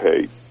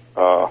anticipate.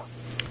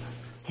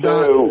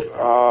 There's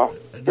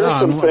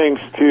some things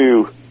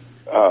to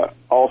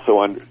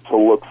also to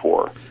look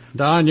for.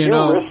 Don, yes.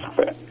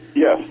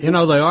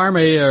 The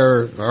Army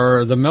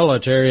or the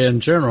military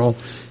in general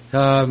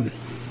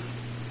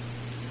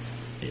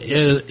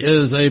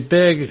is a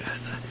big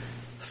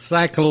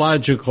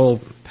psychological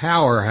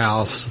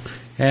powerhouse,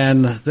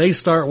 and they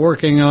start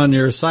working on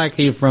your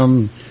psyche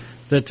from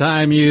the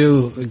time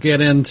you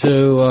get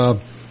into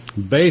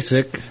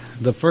basic,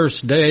 the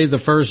first day, the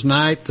first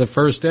night, the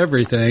first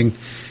everything,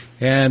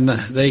 and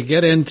they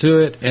get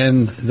into it,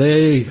 and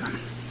they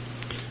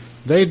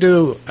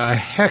do a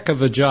heck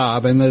of a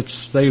job, and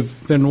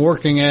they've been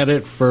working at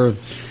it for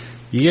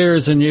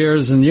years and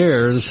years and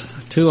years,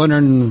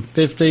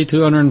 250,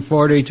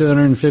 240,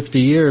 250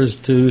 years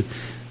to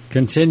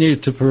continue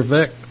to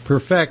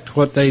perfect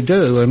what they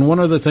do. And one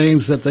of the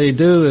things that they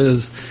do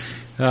is,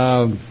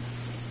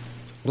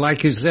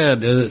 like you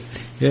said,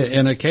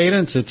 in a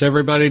cadence, it's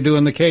everybody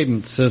doing the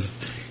cadence.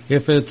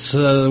 If it's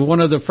one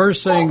of the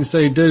first things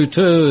they do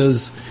too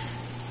is,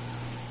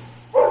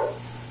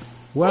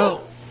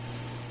 well,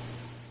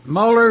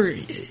 Moeller,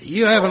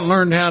 you haven't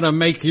learned how to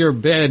make your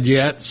bed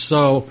yet,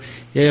 so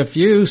if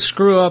you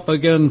screw up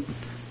again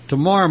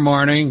tomorrow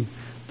morning,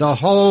 the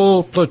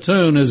whole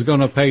platoon is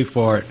going to pay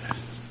for it.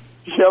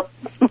 Yep.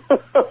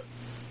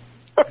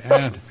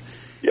 And,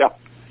 yeah.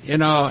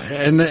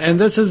 And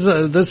this is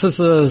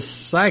a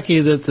psyche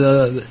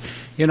that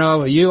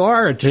you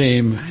are a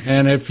team,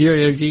 and if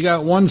you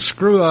got one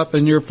screw up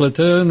in your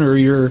platoon or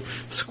your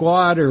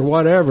squad or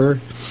whatever,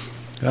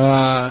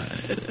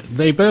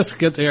 they best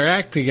get their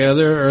act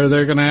together, or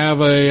they're going to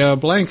have a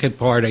blanket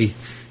party.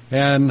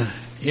 And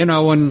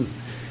when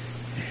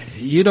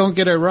you don't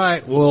get it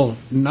right, well,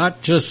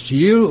 not just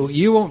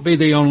you won't be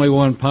the only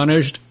one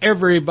punished.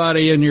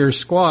 Everybody in your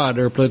squad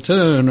or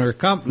platoon or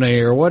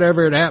company or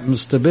whatever it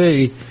happens to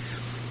be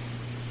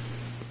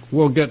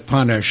will get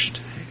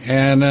punished.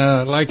 And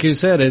like you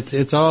said,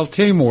 it's all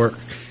teamwork.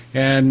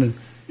 And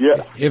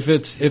Yeah. if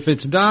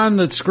it's Don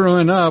that's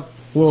screwing up,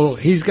 well,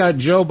 he's got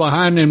Joe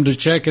behind him to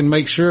check and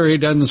make sure he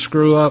doesn't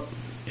screw up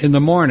in the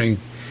morning.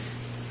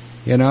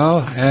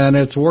 And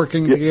it's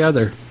working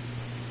together.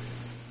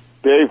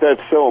 Dave,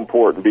 that's so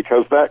important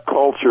because that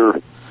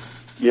culture,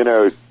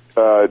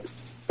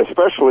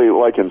 especially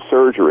like in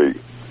surgery,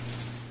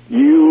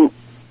 you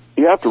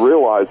have to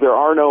realize there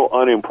are no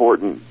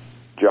unimportant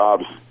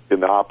jobs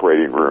in the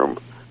operating room,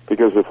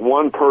 because if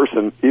one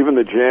person, even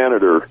the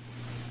janitor,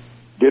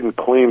 didn't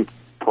clean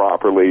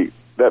properly,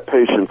 that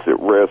patient's at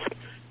risk.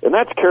 And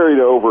that's carried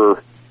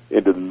over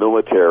into the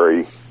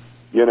military.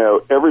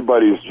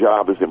 Everybody's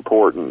job is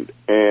important,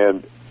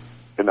 and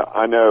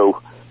I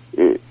know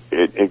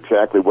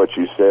exactly what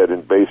you said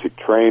in basic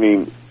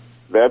training.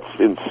 That's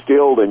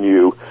instilled in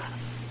you.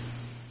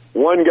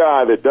 One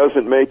guy that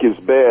doesn't make his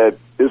bed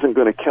isn't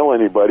going to kill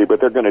anybody, but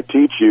they're going to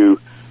teach you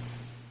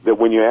that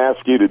when you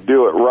ask you to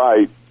do it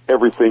right,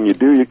 everything you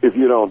do, if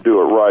you don't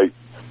do it right,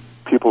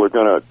 people are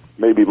going to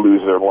maybe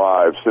lose their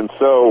lives. And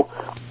so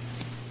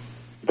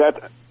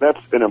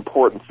that's an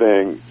important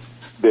thing.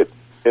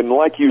 And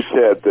like you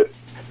said, the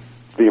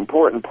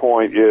important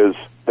point is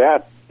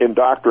that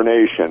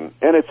indoctrination,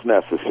 and it's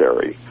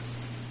necessary,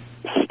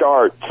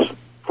 starts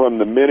from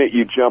the minute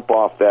you jump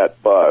off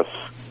that bus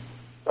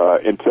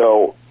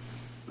until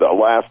the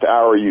last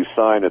hour you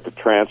sign at the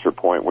transfer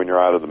point when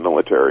you're out of the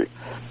military.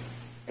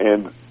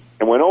 And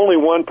when only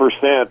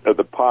 1% of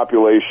the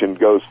population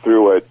goes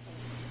through it,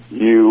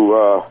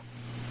 you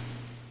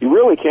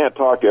really can't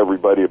talk to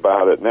everybody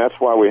about it. And that's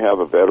why we have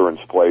a veterans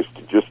place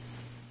to just,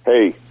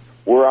 hey,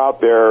 we're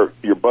out there,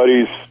 your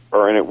buddies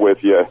are in it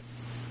with you.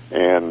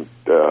 And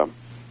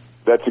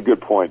that's a good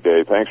point,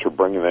 Dave. Thanks for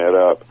bringing that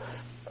up.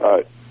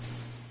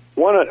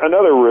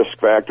 Another risk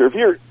factor,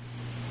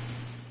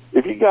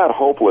 if you got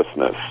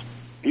hopelessness,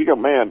 you go,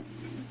 man,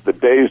 the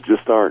days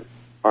just aren't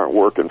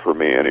working for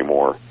me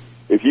anymore.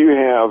 If you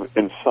have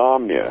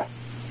insomnia,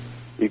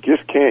 you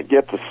just can't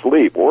get to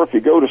sleep. Or if you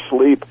go to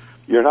sleep,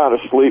 you're not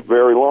asleep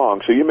very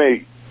long. So you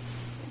may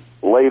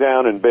lay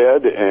down in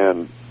bed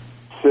and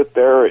sit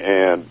there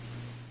and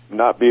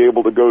not be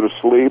able to go to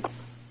sleep.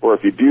 Or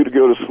if you do to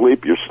go to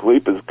sleep, your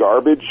sleep is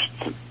garbage.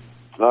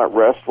 It's not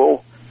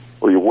restful.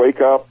 Or you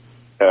wake up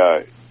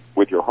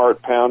with your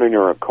heart pounding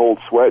or a cold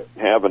sweat,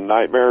 having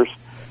nightmares.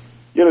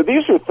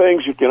 These are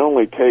things you can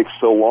only take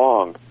so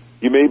long.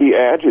 You may be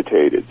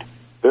agitated.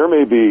 There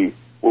may be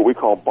what we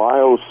call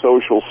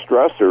biosocial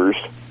stressors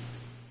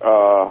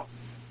that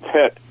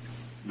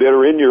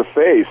are in your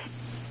face.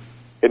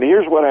 And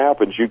here's what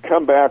happens. You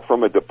come back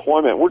from a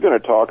deployment. We're going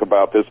to talk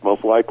about this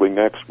most likely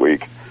next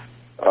week.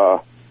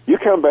 You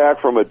come back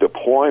from a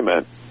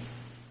deployment,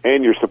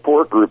 and your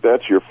support group,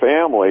 that's your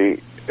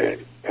family,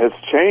 has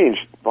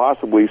changed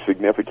possibly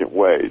significant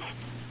ways.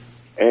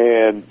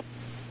 And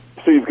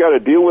so you've got to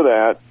deal with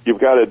that. You've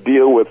got to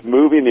deal with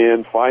moving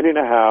in, finding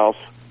a house.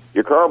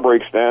 Your car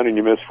breaks down and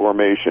you miss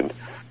formation.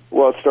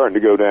 Well, it's starting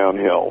to go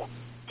downhill.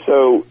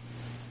 So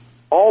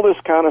all this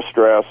kind of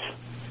stress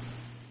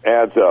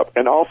adds up.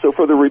 And also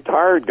for the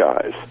retired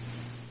guys,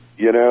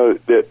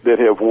 that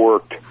have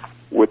worked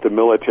with the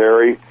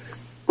military,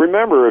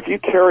 remember, if you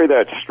carry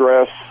that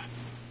stress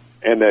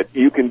and that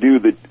you can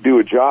do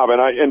a job,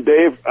 and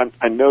Dave,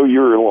 I know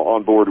you're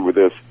on board with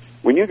this.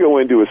 When you go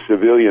into a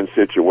civilian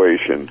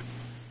situation,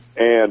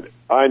 and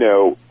I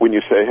know when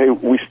you say, hey,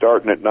 we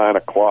starting at 9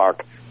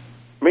 o'clock,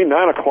 9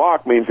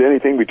 o'clock means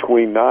anything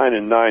between 9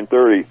 and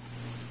 9:30.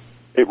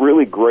 It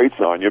really grates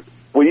on you.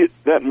 Well,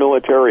 that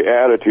military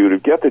attitude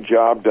of get the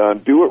job done,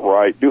 do it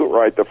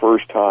right the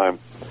first time,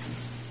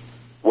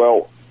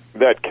 well,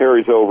 that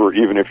carries over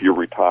even if you're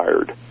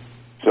retired.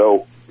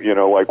 So,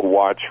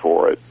 watch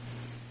for it.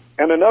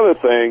 And another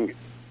thing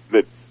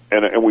that,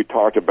 and we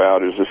talked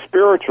about, is the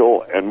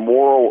spiritual and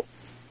moral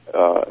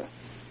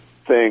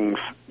things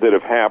that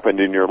have happened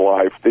in your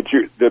life,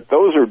 that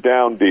those are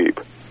down deep.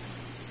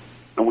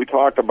 And we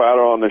talked about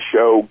it on the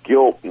show,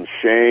 guilt and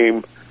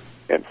shame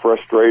and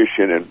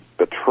frustration and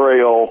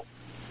betrayal.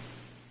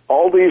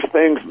 All these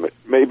things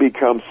may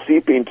become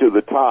seeping to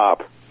the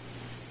top,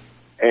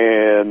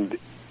 and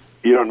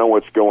you don't know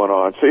what's going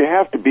on. So you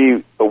have to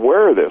be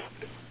aware of this.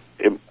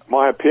 In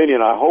my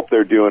opinion, I hope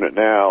they're doing it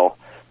now.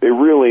 They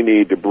really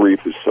need to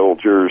brief the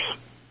soldiers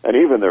and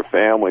even their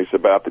families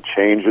about the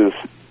changes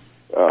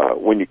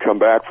when you come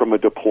back from a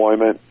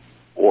deployment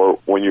or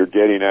when you're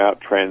getting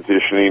out,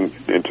 transitioning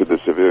into the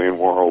civilian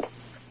world.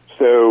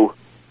 So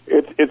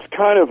it's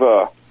kind of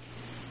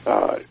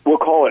we'll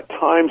call it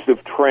times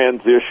of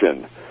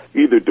transition,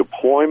 either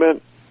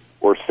deployment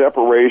or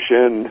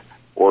separation,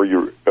 or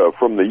you're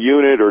from the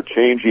unit or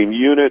changing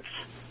units.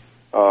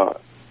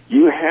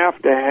 You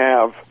have to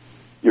have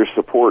your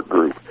support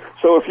group.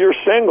 So if you're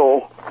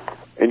single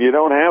and you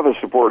don't have a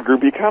support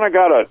group, you kind of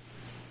got to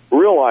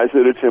realize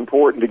that it's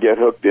important to get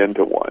hooked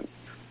into one.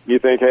 You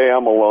think, hey,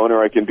 I'm a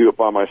loner, I can do it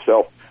by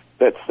myself.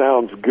 That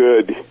sounds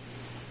good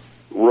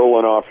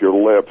rolling off your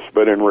lips,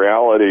 but in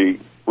reality,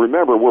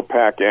 remember, we're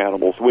pack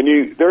animals.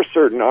 There's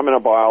certain, I'm a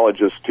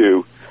biologist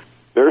too,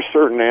 there's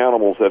certain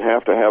animals that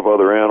have to have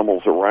other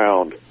animals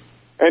around.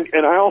 And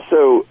I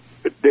also,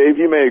 Dave,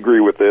 you may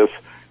agree with this.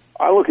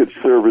 I look at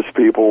service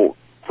people,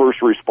 first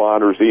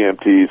responders,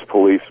 EMTs,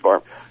 police,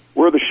 fire.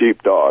 We're the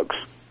sheepdogs.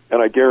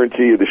 And I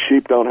guarantee you the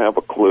sheep don't have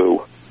a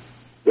clue.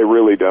 They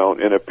really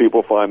don't. And if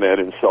people find that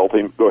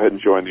insulting, go ahead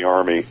and join the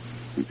Army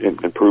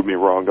and prove me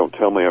wrong. Don't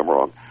tell me I'm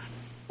wrong.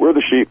 We're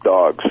the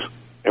sheepdogs,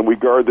 and we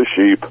guard the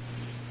sheep.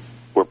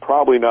 We're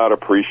probably not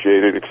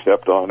appreciated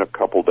except on a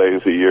couple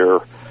days a year.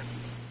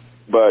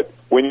 But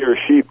when you're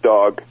a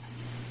sheepdog,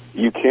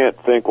 you can't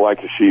think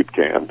like a sheep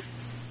can.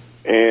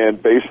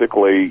 And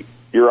basically,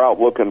 you're out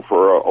looking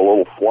for a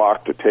little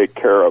flock to take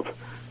care of.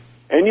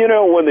 And you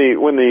know,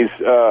 when these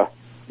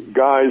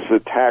guys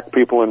attack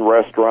people in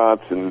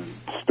restaurants and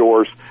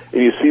stores,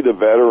 and you see the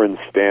veterans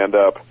stand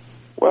up,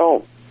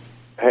 well,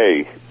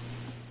 hey,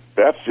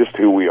 that's just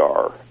who we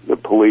are. The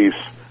police,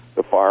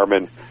 the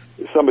firemen.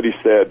 Somebody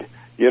said,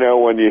 you know,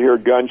 when you hear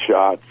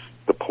gunshots,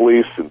 the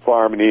police and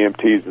firemen,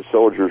 EMTs, and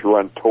soldiers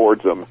run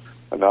towards them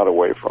and not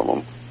away from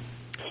them.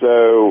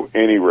 So,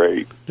 any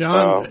rate,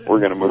 Don, we're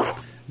going to move.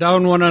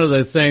 Don, one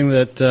other thing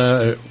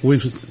that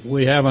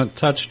we haven't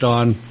touched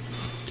on,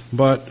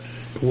 but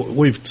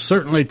we've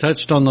certainly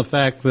touched on the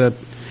fact that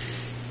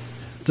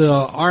the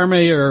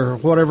Army or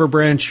whatever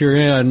branch you're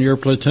in, your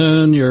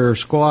platoon, your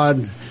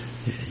squad,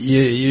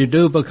 you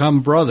do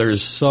become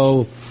brothers.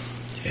 So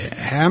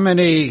how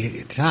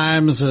many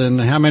times and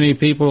how many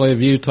people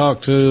have you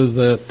talked to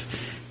that,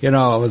 you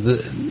know,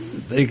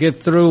 they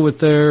get through with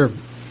their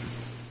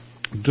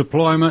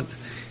deployment,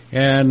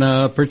 and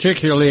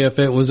particularly if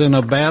it was in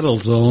a battle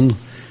zone,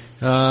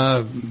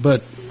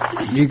 but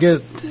you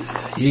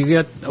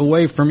get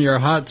away from your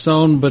hot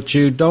zone, but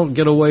you don't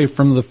get away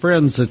from the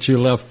friends that you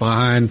left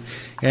behind,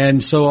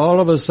 and so all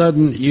of a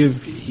sudden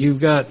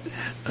you've got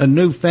a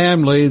new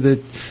family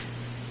that,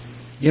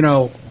 you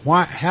know,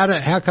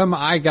 how come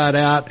I got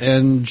out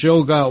and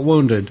Joe got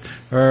wounded,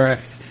 or,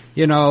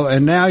 you know,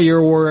 and now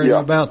you're worried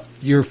about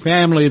your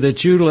family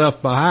that you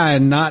left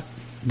behind, not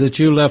that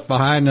you left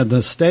behind in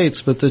the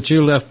States, but that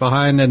you left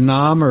behind in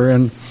Nam or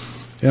in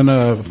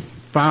a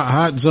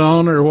hot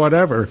zone or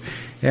whatever.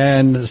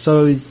 And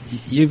so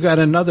you've got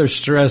another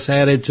stress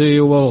added to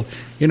you. Well,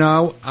 you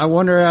know, I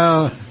wonder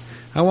how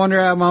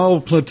my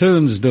old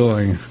platoon's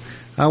doing.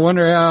 I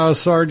wonder how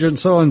Sergeant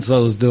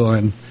so-and-so's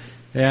doing.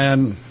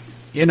 And,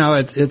 you know,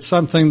 it's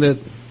something that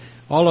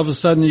all of a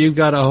sudden you've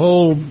got a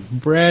whole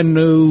brand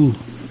new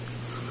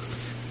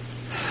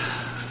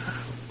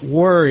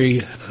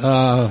worry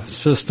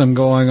system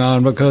going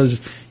on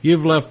because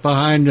you've left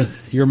behind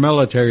your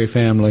military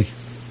family.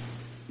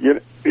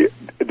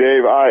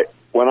 Dave,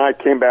 when I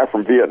came back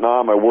from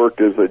Vietnam, I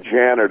worked as a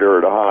janitor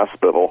at a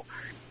hospital,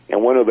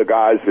 and one of the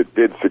guys that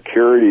did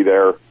security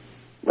there,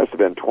 must have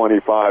been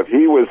 25,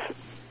 he was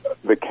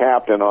the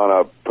captain on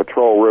a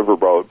patrol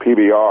riverboat,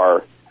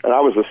 PBR, and I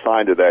was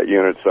assigned to that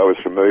unit, so I was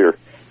familiar.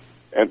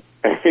 And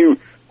we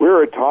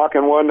were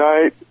talking one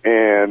night,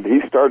 and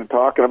he started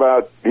talking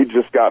about, he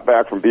just got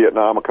back from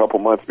Vietnam a couple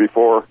months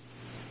before,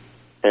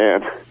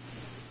 and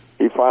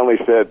he finally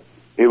said,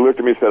 he looked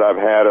at me and said, I've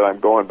had it, I'm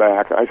going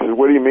back. I said,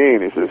 what do you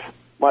mean? He says,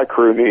 my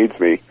crew needs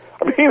me.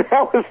 I mean,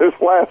 that was his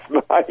last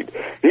night.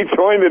 He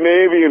joined the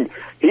Navy, and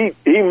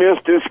he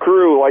missed his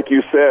crew, like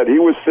you said. He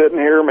was sitting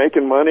here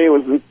making money. He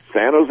was in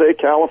San Jose,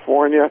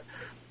 California,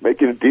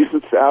 making a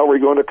decent salary,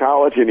 going to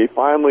college, and he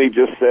finally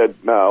just said,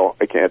 no,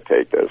 I can't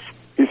take this.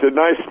 He said,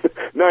 nice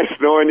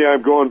knowing you,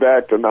 I'm going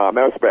back to Nam.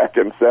 That was back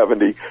in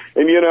 70.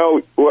 And, you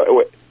know,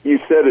 what you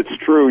said it's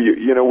true.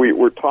 You know,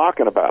 we're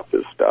talking about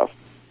this stuff.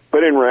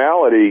 But in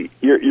reality,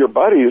 your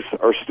buddies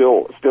are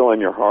still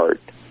in your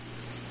heart.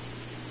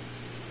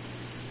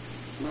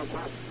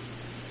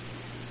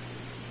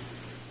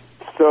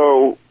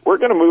 So we're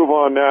going to move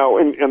on now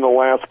in the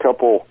last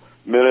couple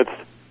minutes.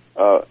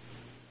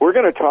 We're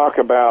going to talk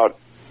about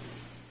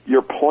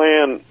your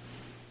plan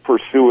for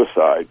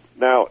suicide.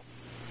 Now,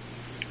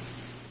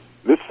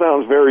 this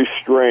sounds very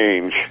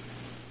strange.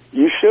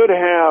 You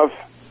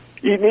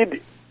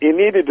need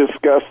to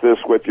discuss this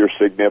with your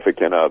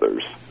significant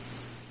others.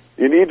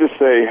 You need to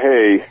say,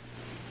 hey,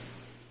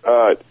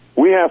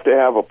 we have to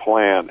have a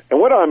plan. And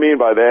what I mean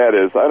by that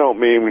is, I don't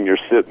mean when you're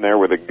sitting there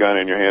with a gun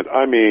in your hand.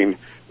 I mean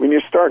when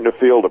you're starting to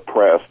feel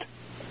depressed.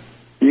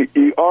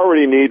 You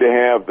already need to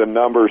have the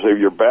numbers of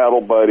your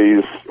battle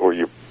buddies or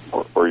your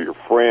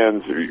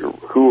friends or your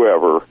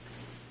whoever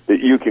that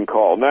you can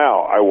call.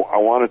 Now, I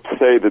wanted to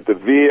say that the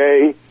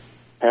VA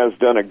has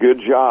done a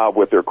good job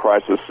with their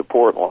crisis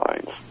support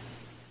lines.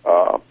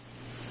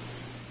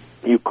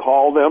 You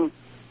call them,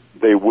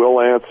 they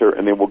will answer,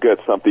 and they will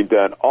get something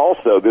done.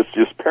 Also, this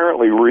just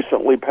apparently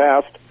recently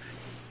passed,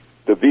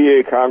 the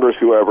VA, Congress,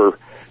 whoever,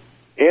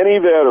 any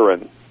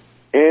veteran,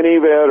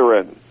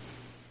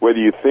 whether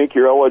you think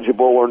you're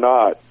eligible or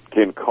not,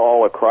 can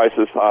call a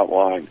crisis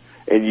hotline,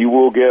 and you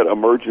will get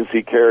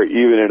emergency care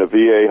even in a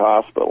VA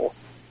hospital.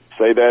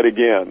 Say that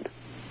again.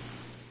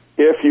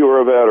 If you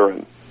are a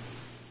veteran,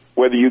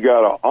 whether you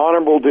got an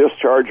honorable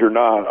discharge or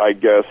not, I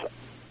guess,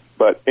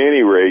 but at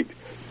any rate,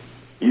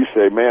 you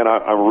say, man,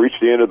 I'm reached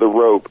the end of the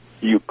rope.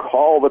 you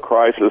call the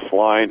crisis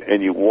line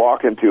and you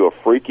walk into a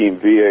freaking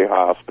VA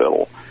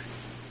hospital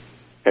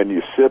and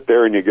you sit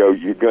there and you go,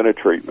 you're going to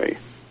treat me.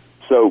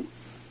 So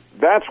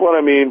that's what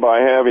I mean by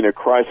having a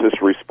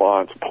crisis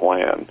response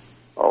plan,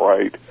 all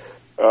right?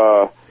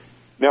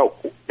 Now,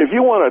 if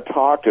you want to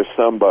talk to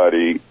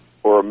somebody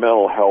or a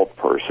mental health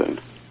person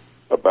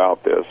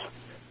about this,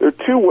 there are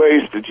two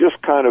ways to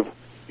just kind of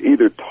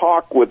either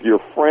talk with your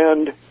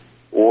friend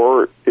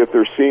or if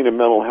they're seeing a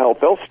mental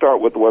health, they'll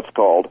start with what's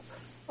called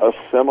a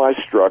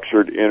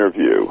semi-structured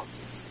interview.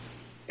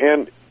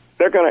 And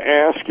they're going to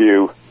ask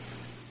you,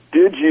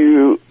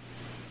 do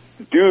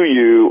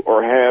you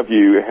or have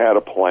you had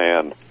a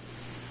plan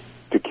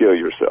to kill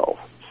yourself,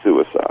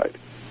 suicide?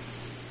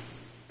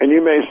 And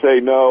you may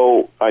say,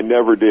 no, I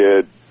never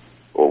did,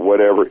 or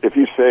whatever. If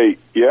you say,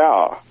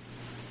 yeah,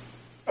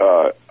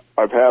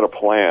 I've had a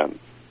plan,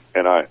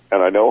 and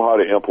I know how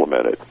to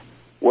implement it,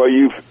 well,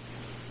 you've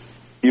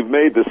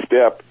made the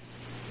step.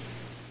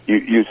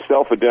 You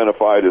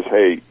self-identified as,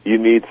 hey, you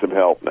need some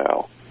help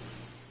now,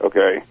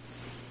 okay?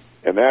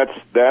 And that's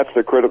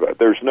the critical.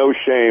 There's no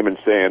shame in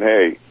saying,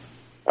 hey,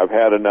 I've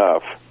had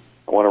enough.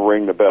 I want to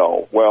ring the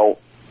bell. Well,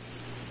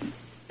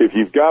 if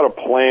you've got a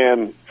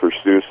plan for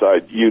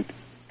suicide, you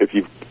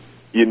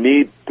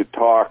need to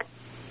talk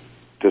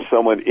to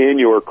someone in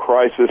your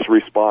crisis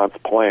response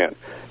plan.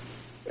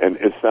 And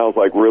it sounds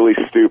like really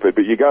stupid,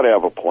 but you got to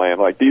have a plan.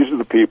 Like, these are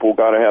the people,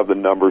 got to have the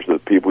numbers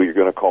of the people you're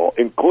going to call,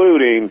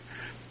 including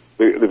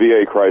the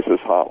VA crisis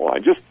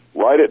hotline. Just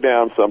write it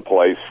down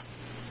someplace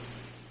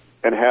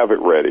and have it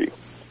ready.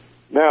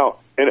 Now,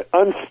 an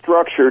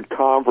unstructured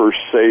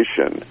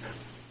conversation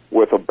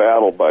with a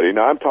battle buddy.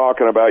 Now, I'm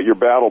talking about your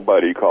battle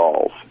buddy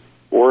calls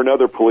or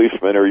another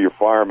policeman or your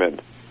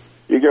fireman.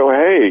 You go,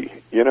 hey,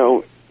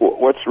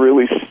 what's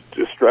really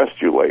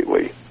stressed you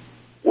lately?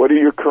 What are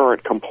your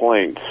current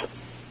complaints?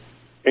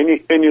 And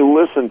you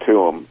listen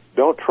to them.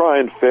 Don't try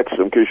and fix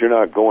them because you're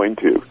not going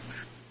to.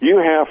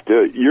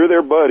 You're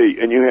their buddy,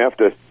 and you have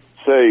to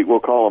say, we'll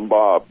call him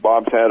Bob.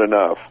 Bob's had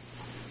enough.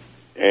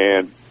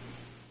 And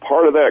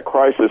part of that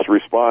crisis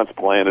response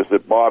plan is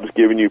that Bob's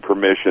giving you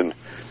permission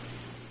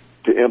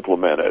to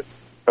implement it,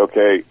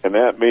 okay? And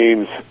that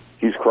means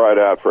he's cried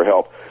out for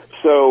help.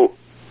 So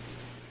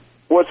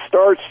what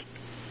starts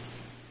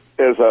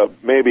as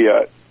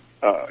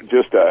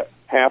just a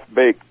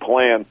half-baked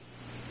plan,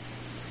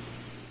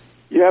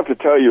 you have to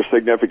tell your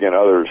significant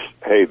others,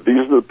 hey, these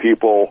are the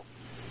people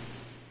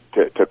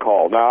to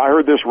call. Now, I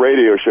heard this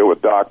radio show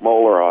with Doc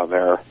Moeller on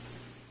there,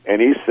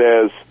 and he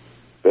says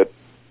that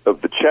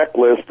of the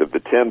checklist of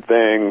the 10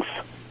 things,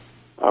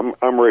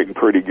 I'm rating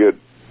pretty good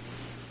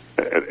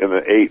in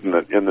the 8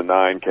 and in the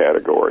 9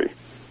 category.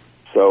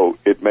 So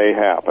it may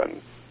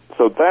happen.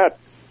 So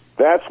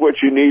that's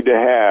what you need to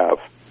have.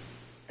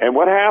 And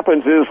what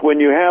happens is when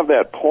you have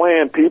that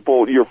plan,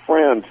 people, your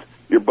friends,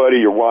 your buddy,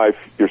 your wife,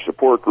 your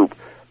support group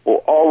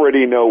will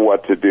already know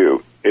what to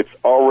do. It's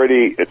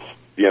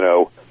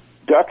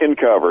duck and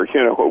cover.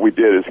 You know what we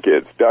did as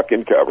kids, duck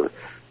and cover.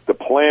 The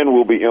plan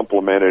will be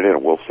implemented and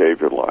it will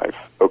save your life.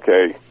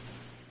 Okay?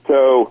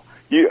 So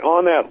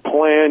on that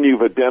plan,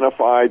 you've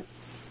identified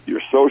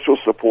your social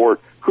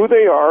support, who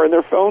they are, and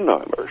their phone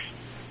numbers.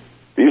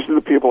 These are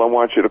the people I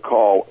want you to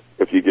call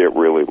if you get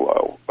really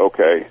low.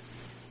 Okay?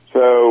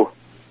 So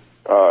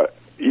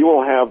you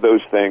will have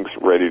those things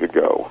ready to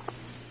go.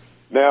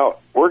 Now,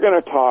 we're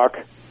going to talk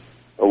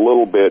a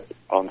little bit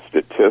on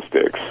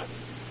statistics.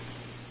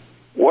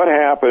 What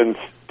happens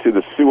to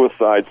the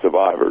suicide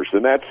survivors?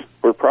 And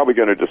we're probably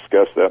going to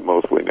discuss that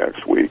mostly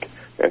next week,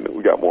 and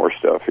we got more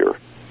stuff here.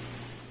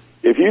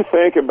 If you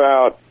think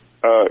about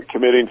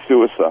committing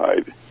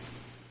suicide,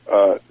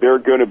 there are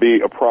going to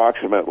be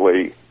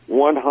approximately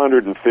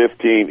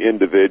 115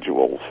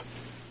 individuals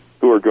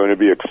who are going to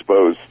be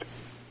exposed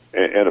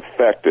and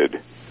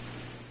affected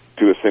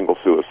to a single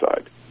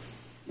suicide.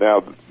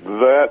 Now,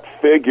 that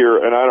figure,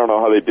 and I don't know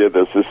how they did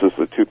this, this is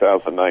the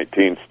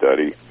 2019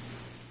 study,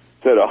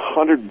 said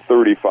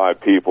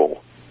 135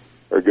 people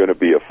are going to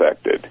be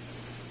affected.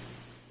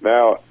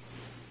 Now,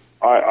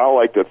 I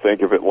like to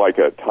think of it like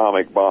an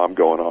atomic bomb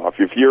going off.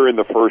 If you're in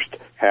the first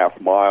half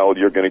mile,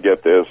 you're going to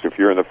get this. If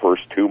you're in the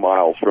first 2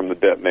 miles from the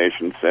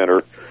detonation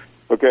center,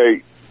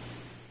 okay,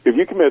 if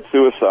you commit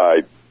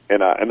suicide,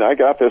 and I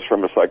got this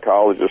from a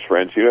psychologist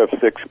friend, you have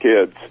 6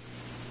 kids,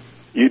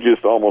 you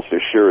just almost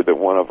assured that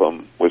one of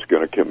them was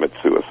going to commit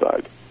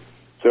suicide.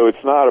 So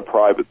it's not a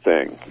private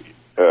thing.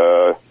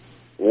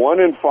 1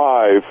 in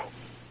 5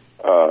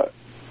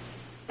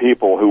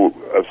 people who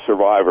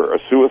a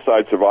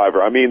suicide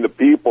survivor, I mean the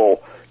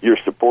people, your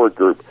support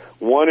group,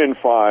 1 in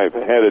 5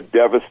 had a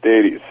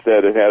devastating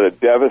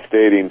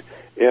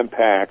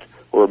impact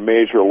or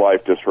major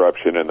life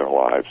disruption in their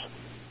lives.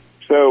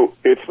 So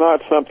it's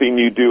not something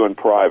you do in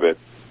private,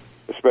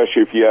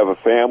 especially if you have a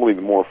family,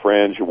 the more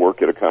friends, you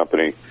work at a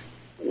company.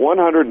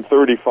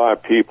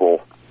 135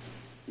 people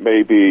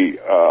may be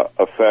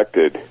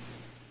affected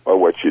by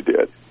what you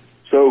did.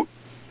 So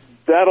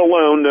that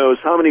alone knows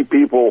how many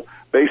people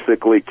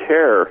basically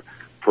care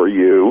for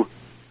you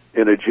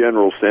in a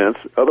general sense.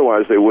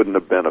 Otherwise, they wouldn't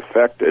have been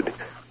affected.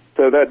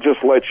 So that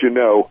just lets you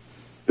know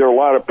there are a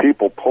lot of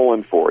people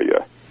pulling for you.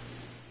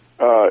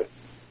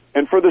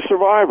 And for the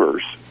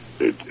survivors.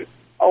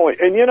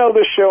 And you know,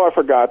 this show I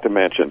forgot to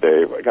mention,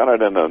 Dave. I got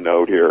it in a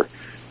note here.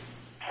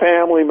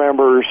 Family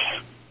members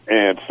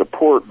and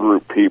support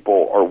group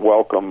people are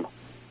welcome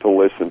to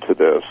listen to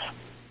this.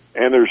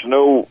 And there's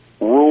no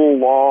rule,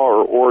 law,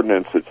 or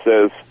ordinance that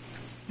says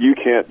you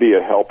can't be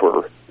a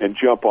helper and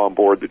jump on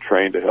board the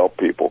train to help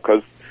people,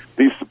 because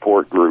these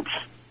support groups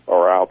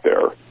are out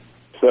there.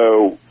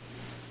 So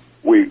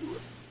we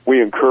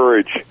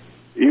encourage,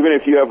 even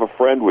if you have a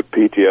friend with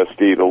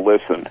PTSD, to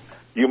listen.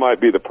 You might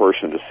be the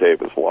person to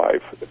save his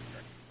life.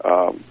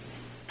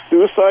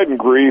 Suicide and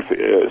grief,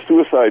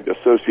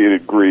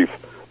 suicide-associated grief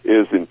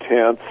is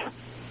intense,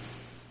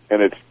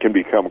 and it can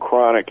become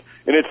chronic,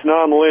 and it's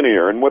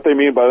nonlinear. And what they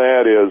mean by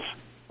that is,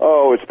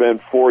 oh, it's been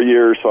 4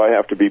 years, so I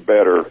have to be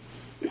better.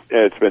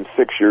 It's been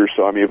 6 years,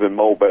 so I'm even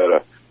more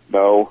better.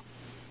 No,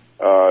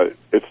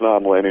 it's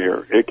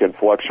nonlinear. It can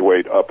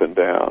fluctuate up and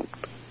down.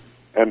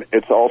 And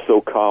it's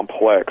also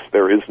complex.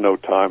 There is no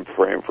time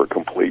frame for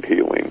complete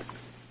healing.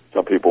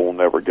 Some people will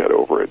never get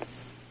over it.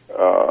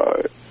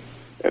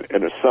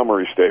 And a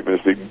summary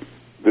statement is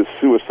the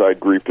suicide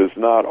grief does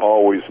not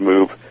always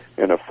move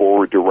in a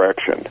forward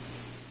direction.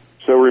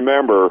 So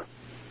remember,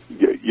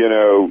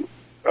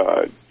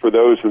 for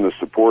those in the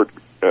support,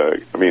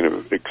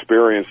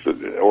 experienced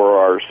or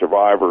are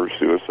survivors of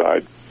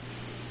suicide,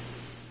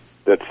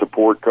 that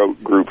support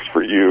groups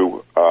for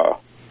you are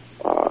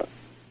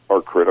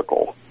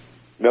critical.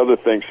 Another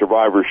thing,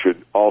 survivors should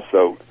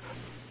also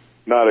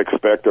not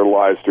expect their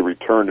lives to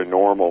return to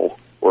normal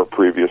or a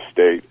previous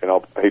state. And I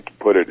hate to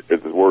put it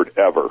as the word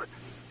ever,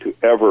 to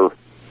ever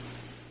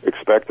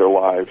expect their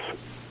lives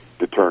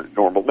to turn to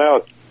normal.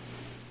 Now,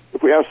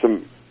 if we have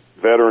some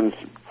veterans,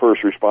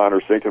 first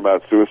responders thinking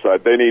about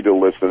suicide, they need to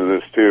listen to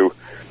this too,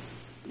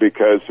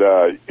 because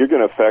you're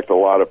going to affect a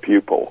lot of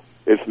people.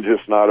 It's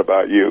just not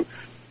about you.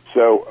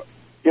 So,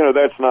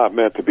 that's not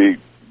meant to be,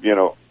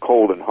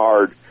 cold and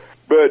hard.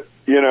 But,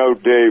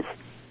 Dave,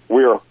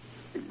 we are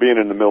being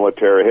in the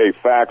military. Hey,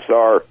 facts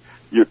are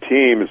your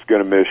team is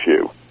going to miss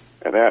you.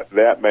 And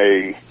that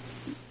may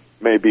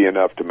be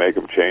enough to make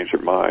them change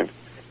their mind.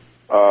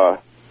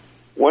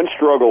 One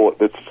struggle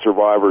that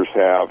survivors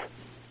have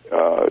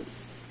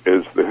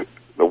is the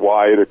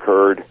why it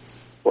occurred,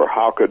 or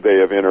how could they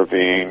have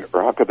intervened,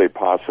 or how could they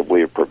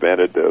possibly have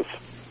prevented this.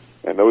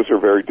 And those are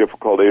very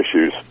difficult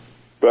issues.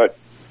 But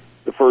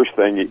the first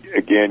thing, you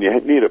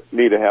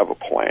need to have a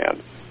plan.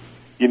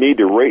 You need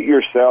to rate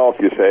yourself.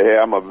 You say, hey,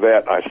 I'm a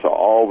vet. I saw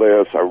all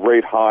this. I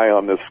rate high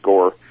on this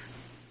score.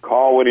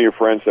 Call one of your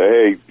friends. Say,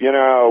 hey,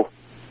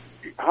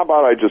 how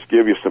about I just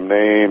give you some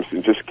names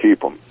and just keep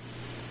them?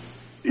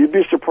 You'd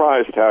be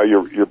surprised how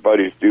your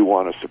buddies do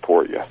want to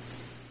support you.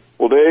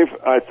 Well, Dave,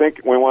 I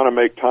think we want to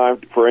make time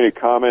for any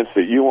comments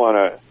that you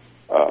want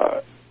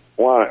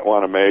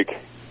to make,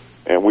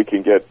 and we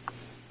can get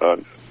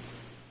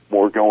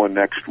more going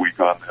next week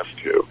on this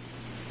too.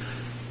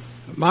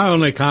 My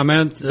only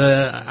comment,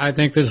 I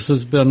think this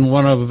has been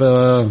one of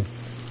the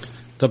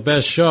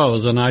best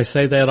shows, and I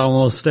say that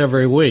almost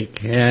every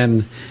week.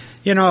 And,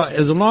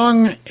 as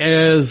long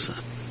as,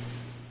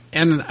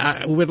 and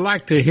I would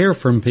like to hear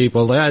from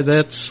people,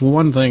 that's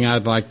one thing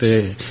I'd like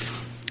to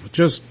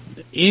just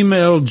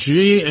email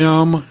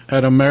GM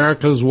at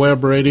America's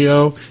Web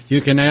Radio.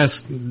 You can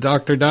ask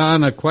Dr.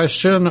 Don a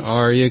question,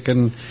 or you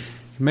can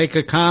make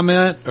a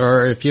comment,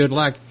 or if you'd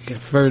like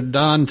for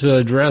Don to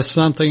address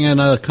something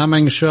in a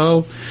coming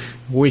show,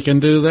 we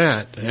can do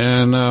that.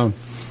 And,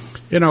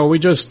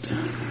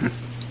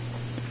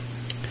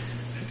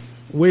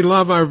 we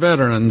love our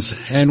veterans,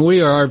 and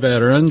we are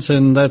veterans,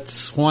 and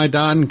that's why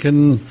Don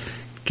can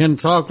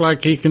talk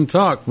like he can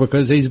talk,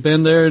 because he's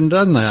been there and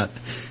done that.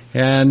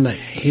 And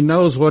he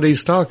knows what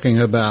he's talking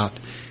about.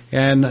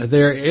 And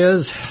there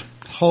is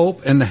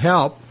hope and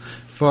help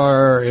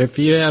for if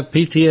you have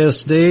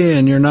PTSD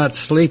and you're not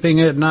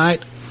sleeping at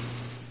night.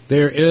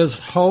 There is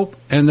hope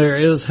and there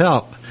is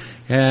help.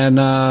 And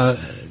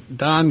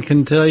Don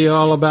can tell you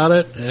all about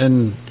it.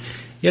 And,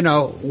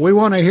 we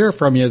want to hear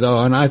from you,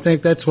 though. And I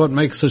think that's what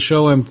makes the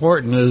show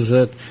important, is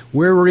that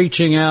we're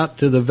reaching out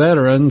to the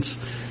veterans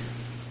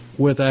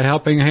with a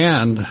helping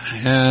hand.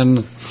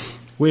 And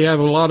we have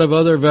a lot of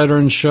other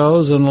veteran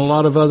shows and a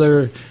lot of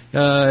other,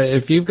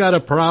 if you've got a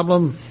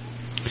problem,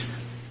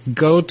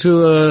 go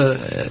to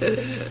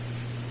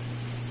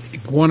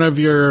one of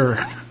your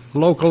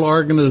local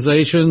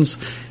organizations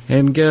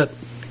and get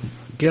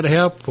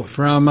help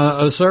from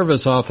a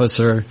service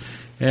officer.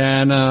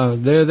 And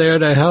they're there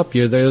to help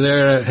you. They're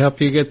there to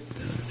help you get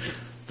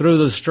through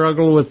the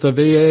struggle with the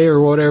VA or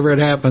whatever it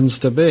happens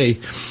to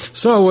be.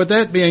 So with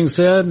that being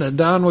said,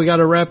 Don, we got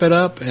to wrap it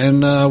up,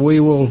 and we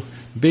will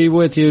be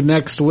with you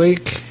next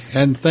week.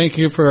 And thank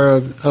you for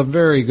a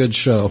very good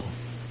show.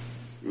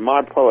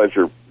 My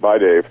pleasure. Bye,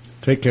 Dave.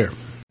 Take care.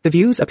 The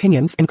views,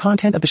 opinions, and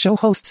content of the show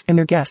hosts and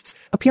their guests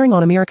appearing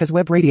on America's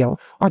Web Radio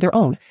are their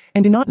own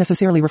and do not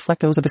necessarily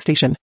reflect those of the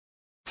station.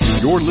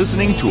 You're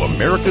listening to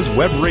America's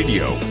Web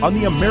Radio on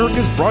the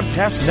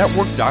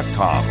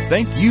AmericasBroadcastNetwork.com.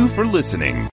 Thank you for listening.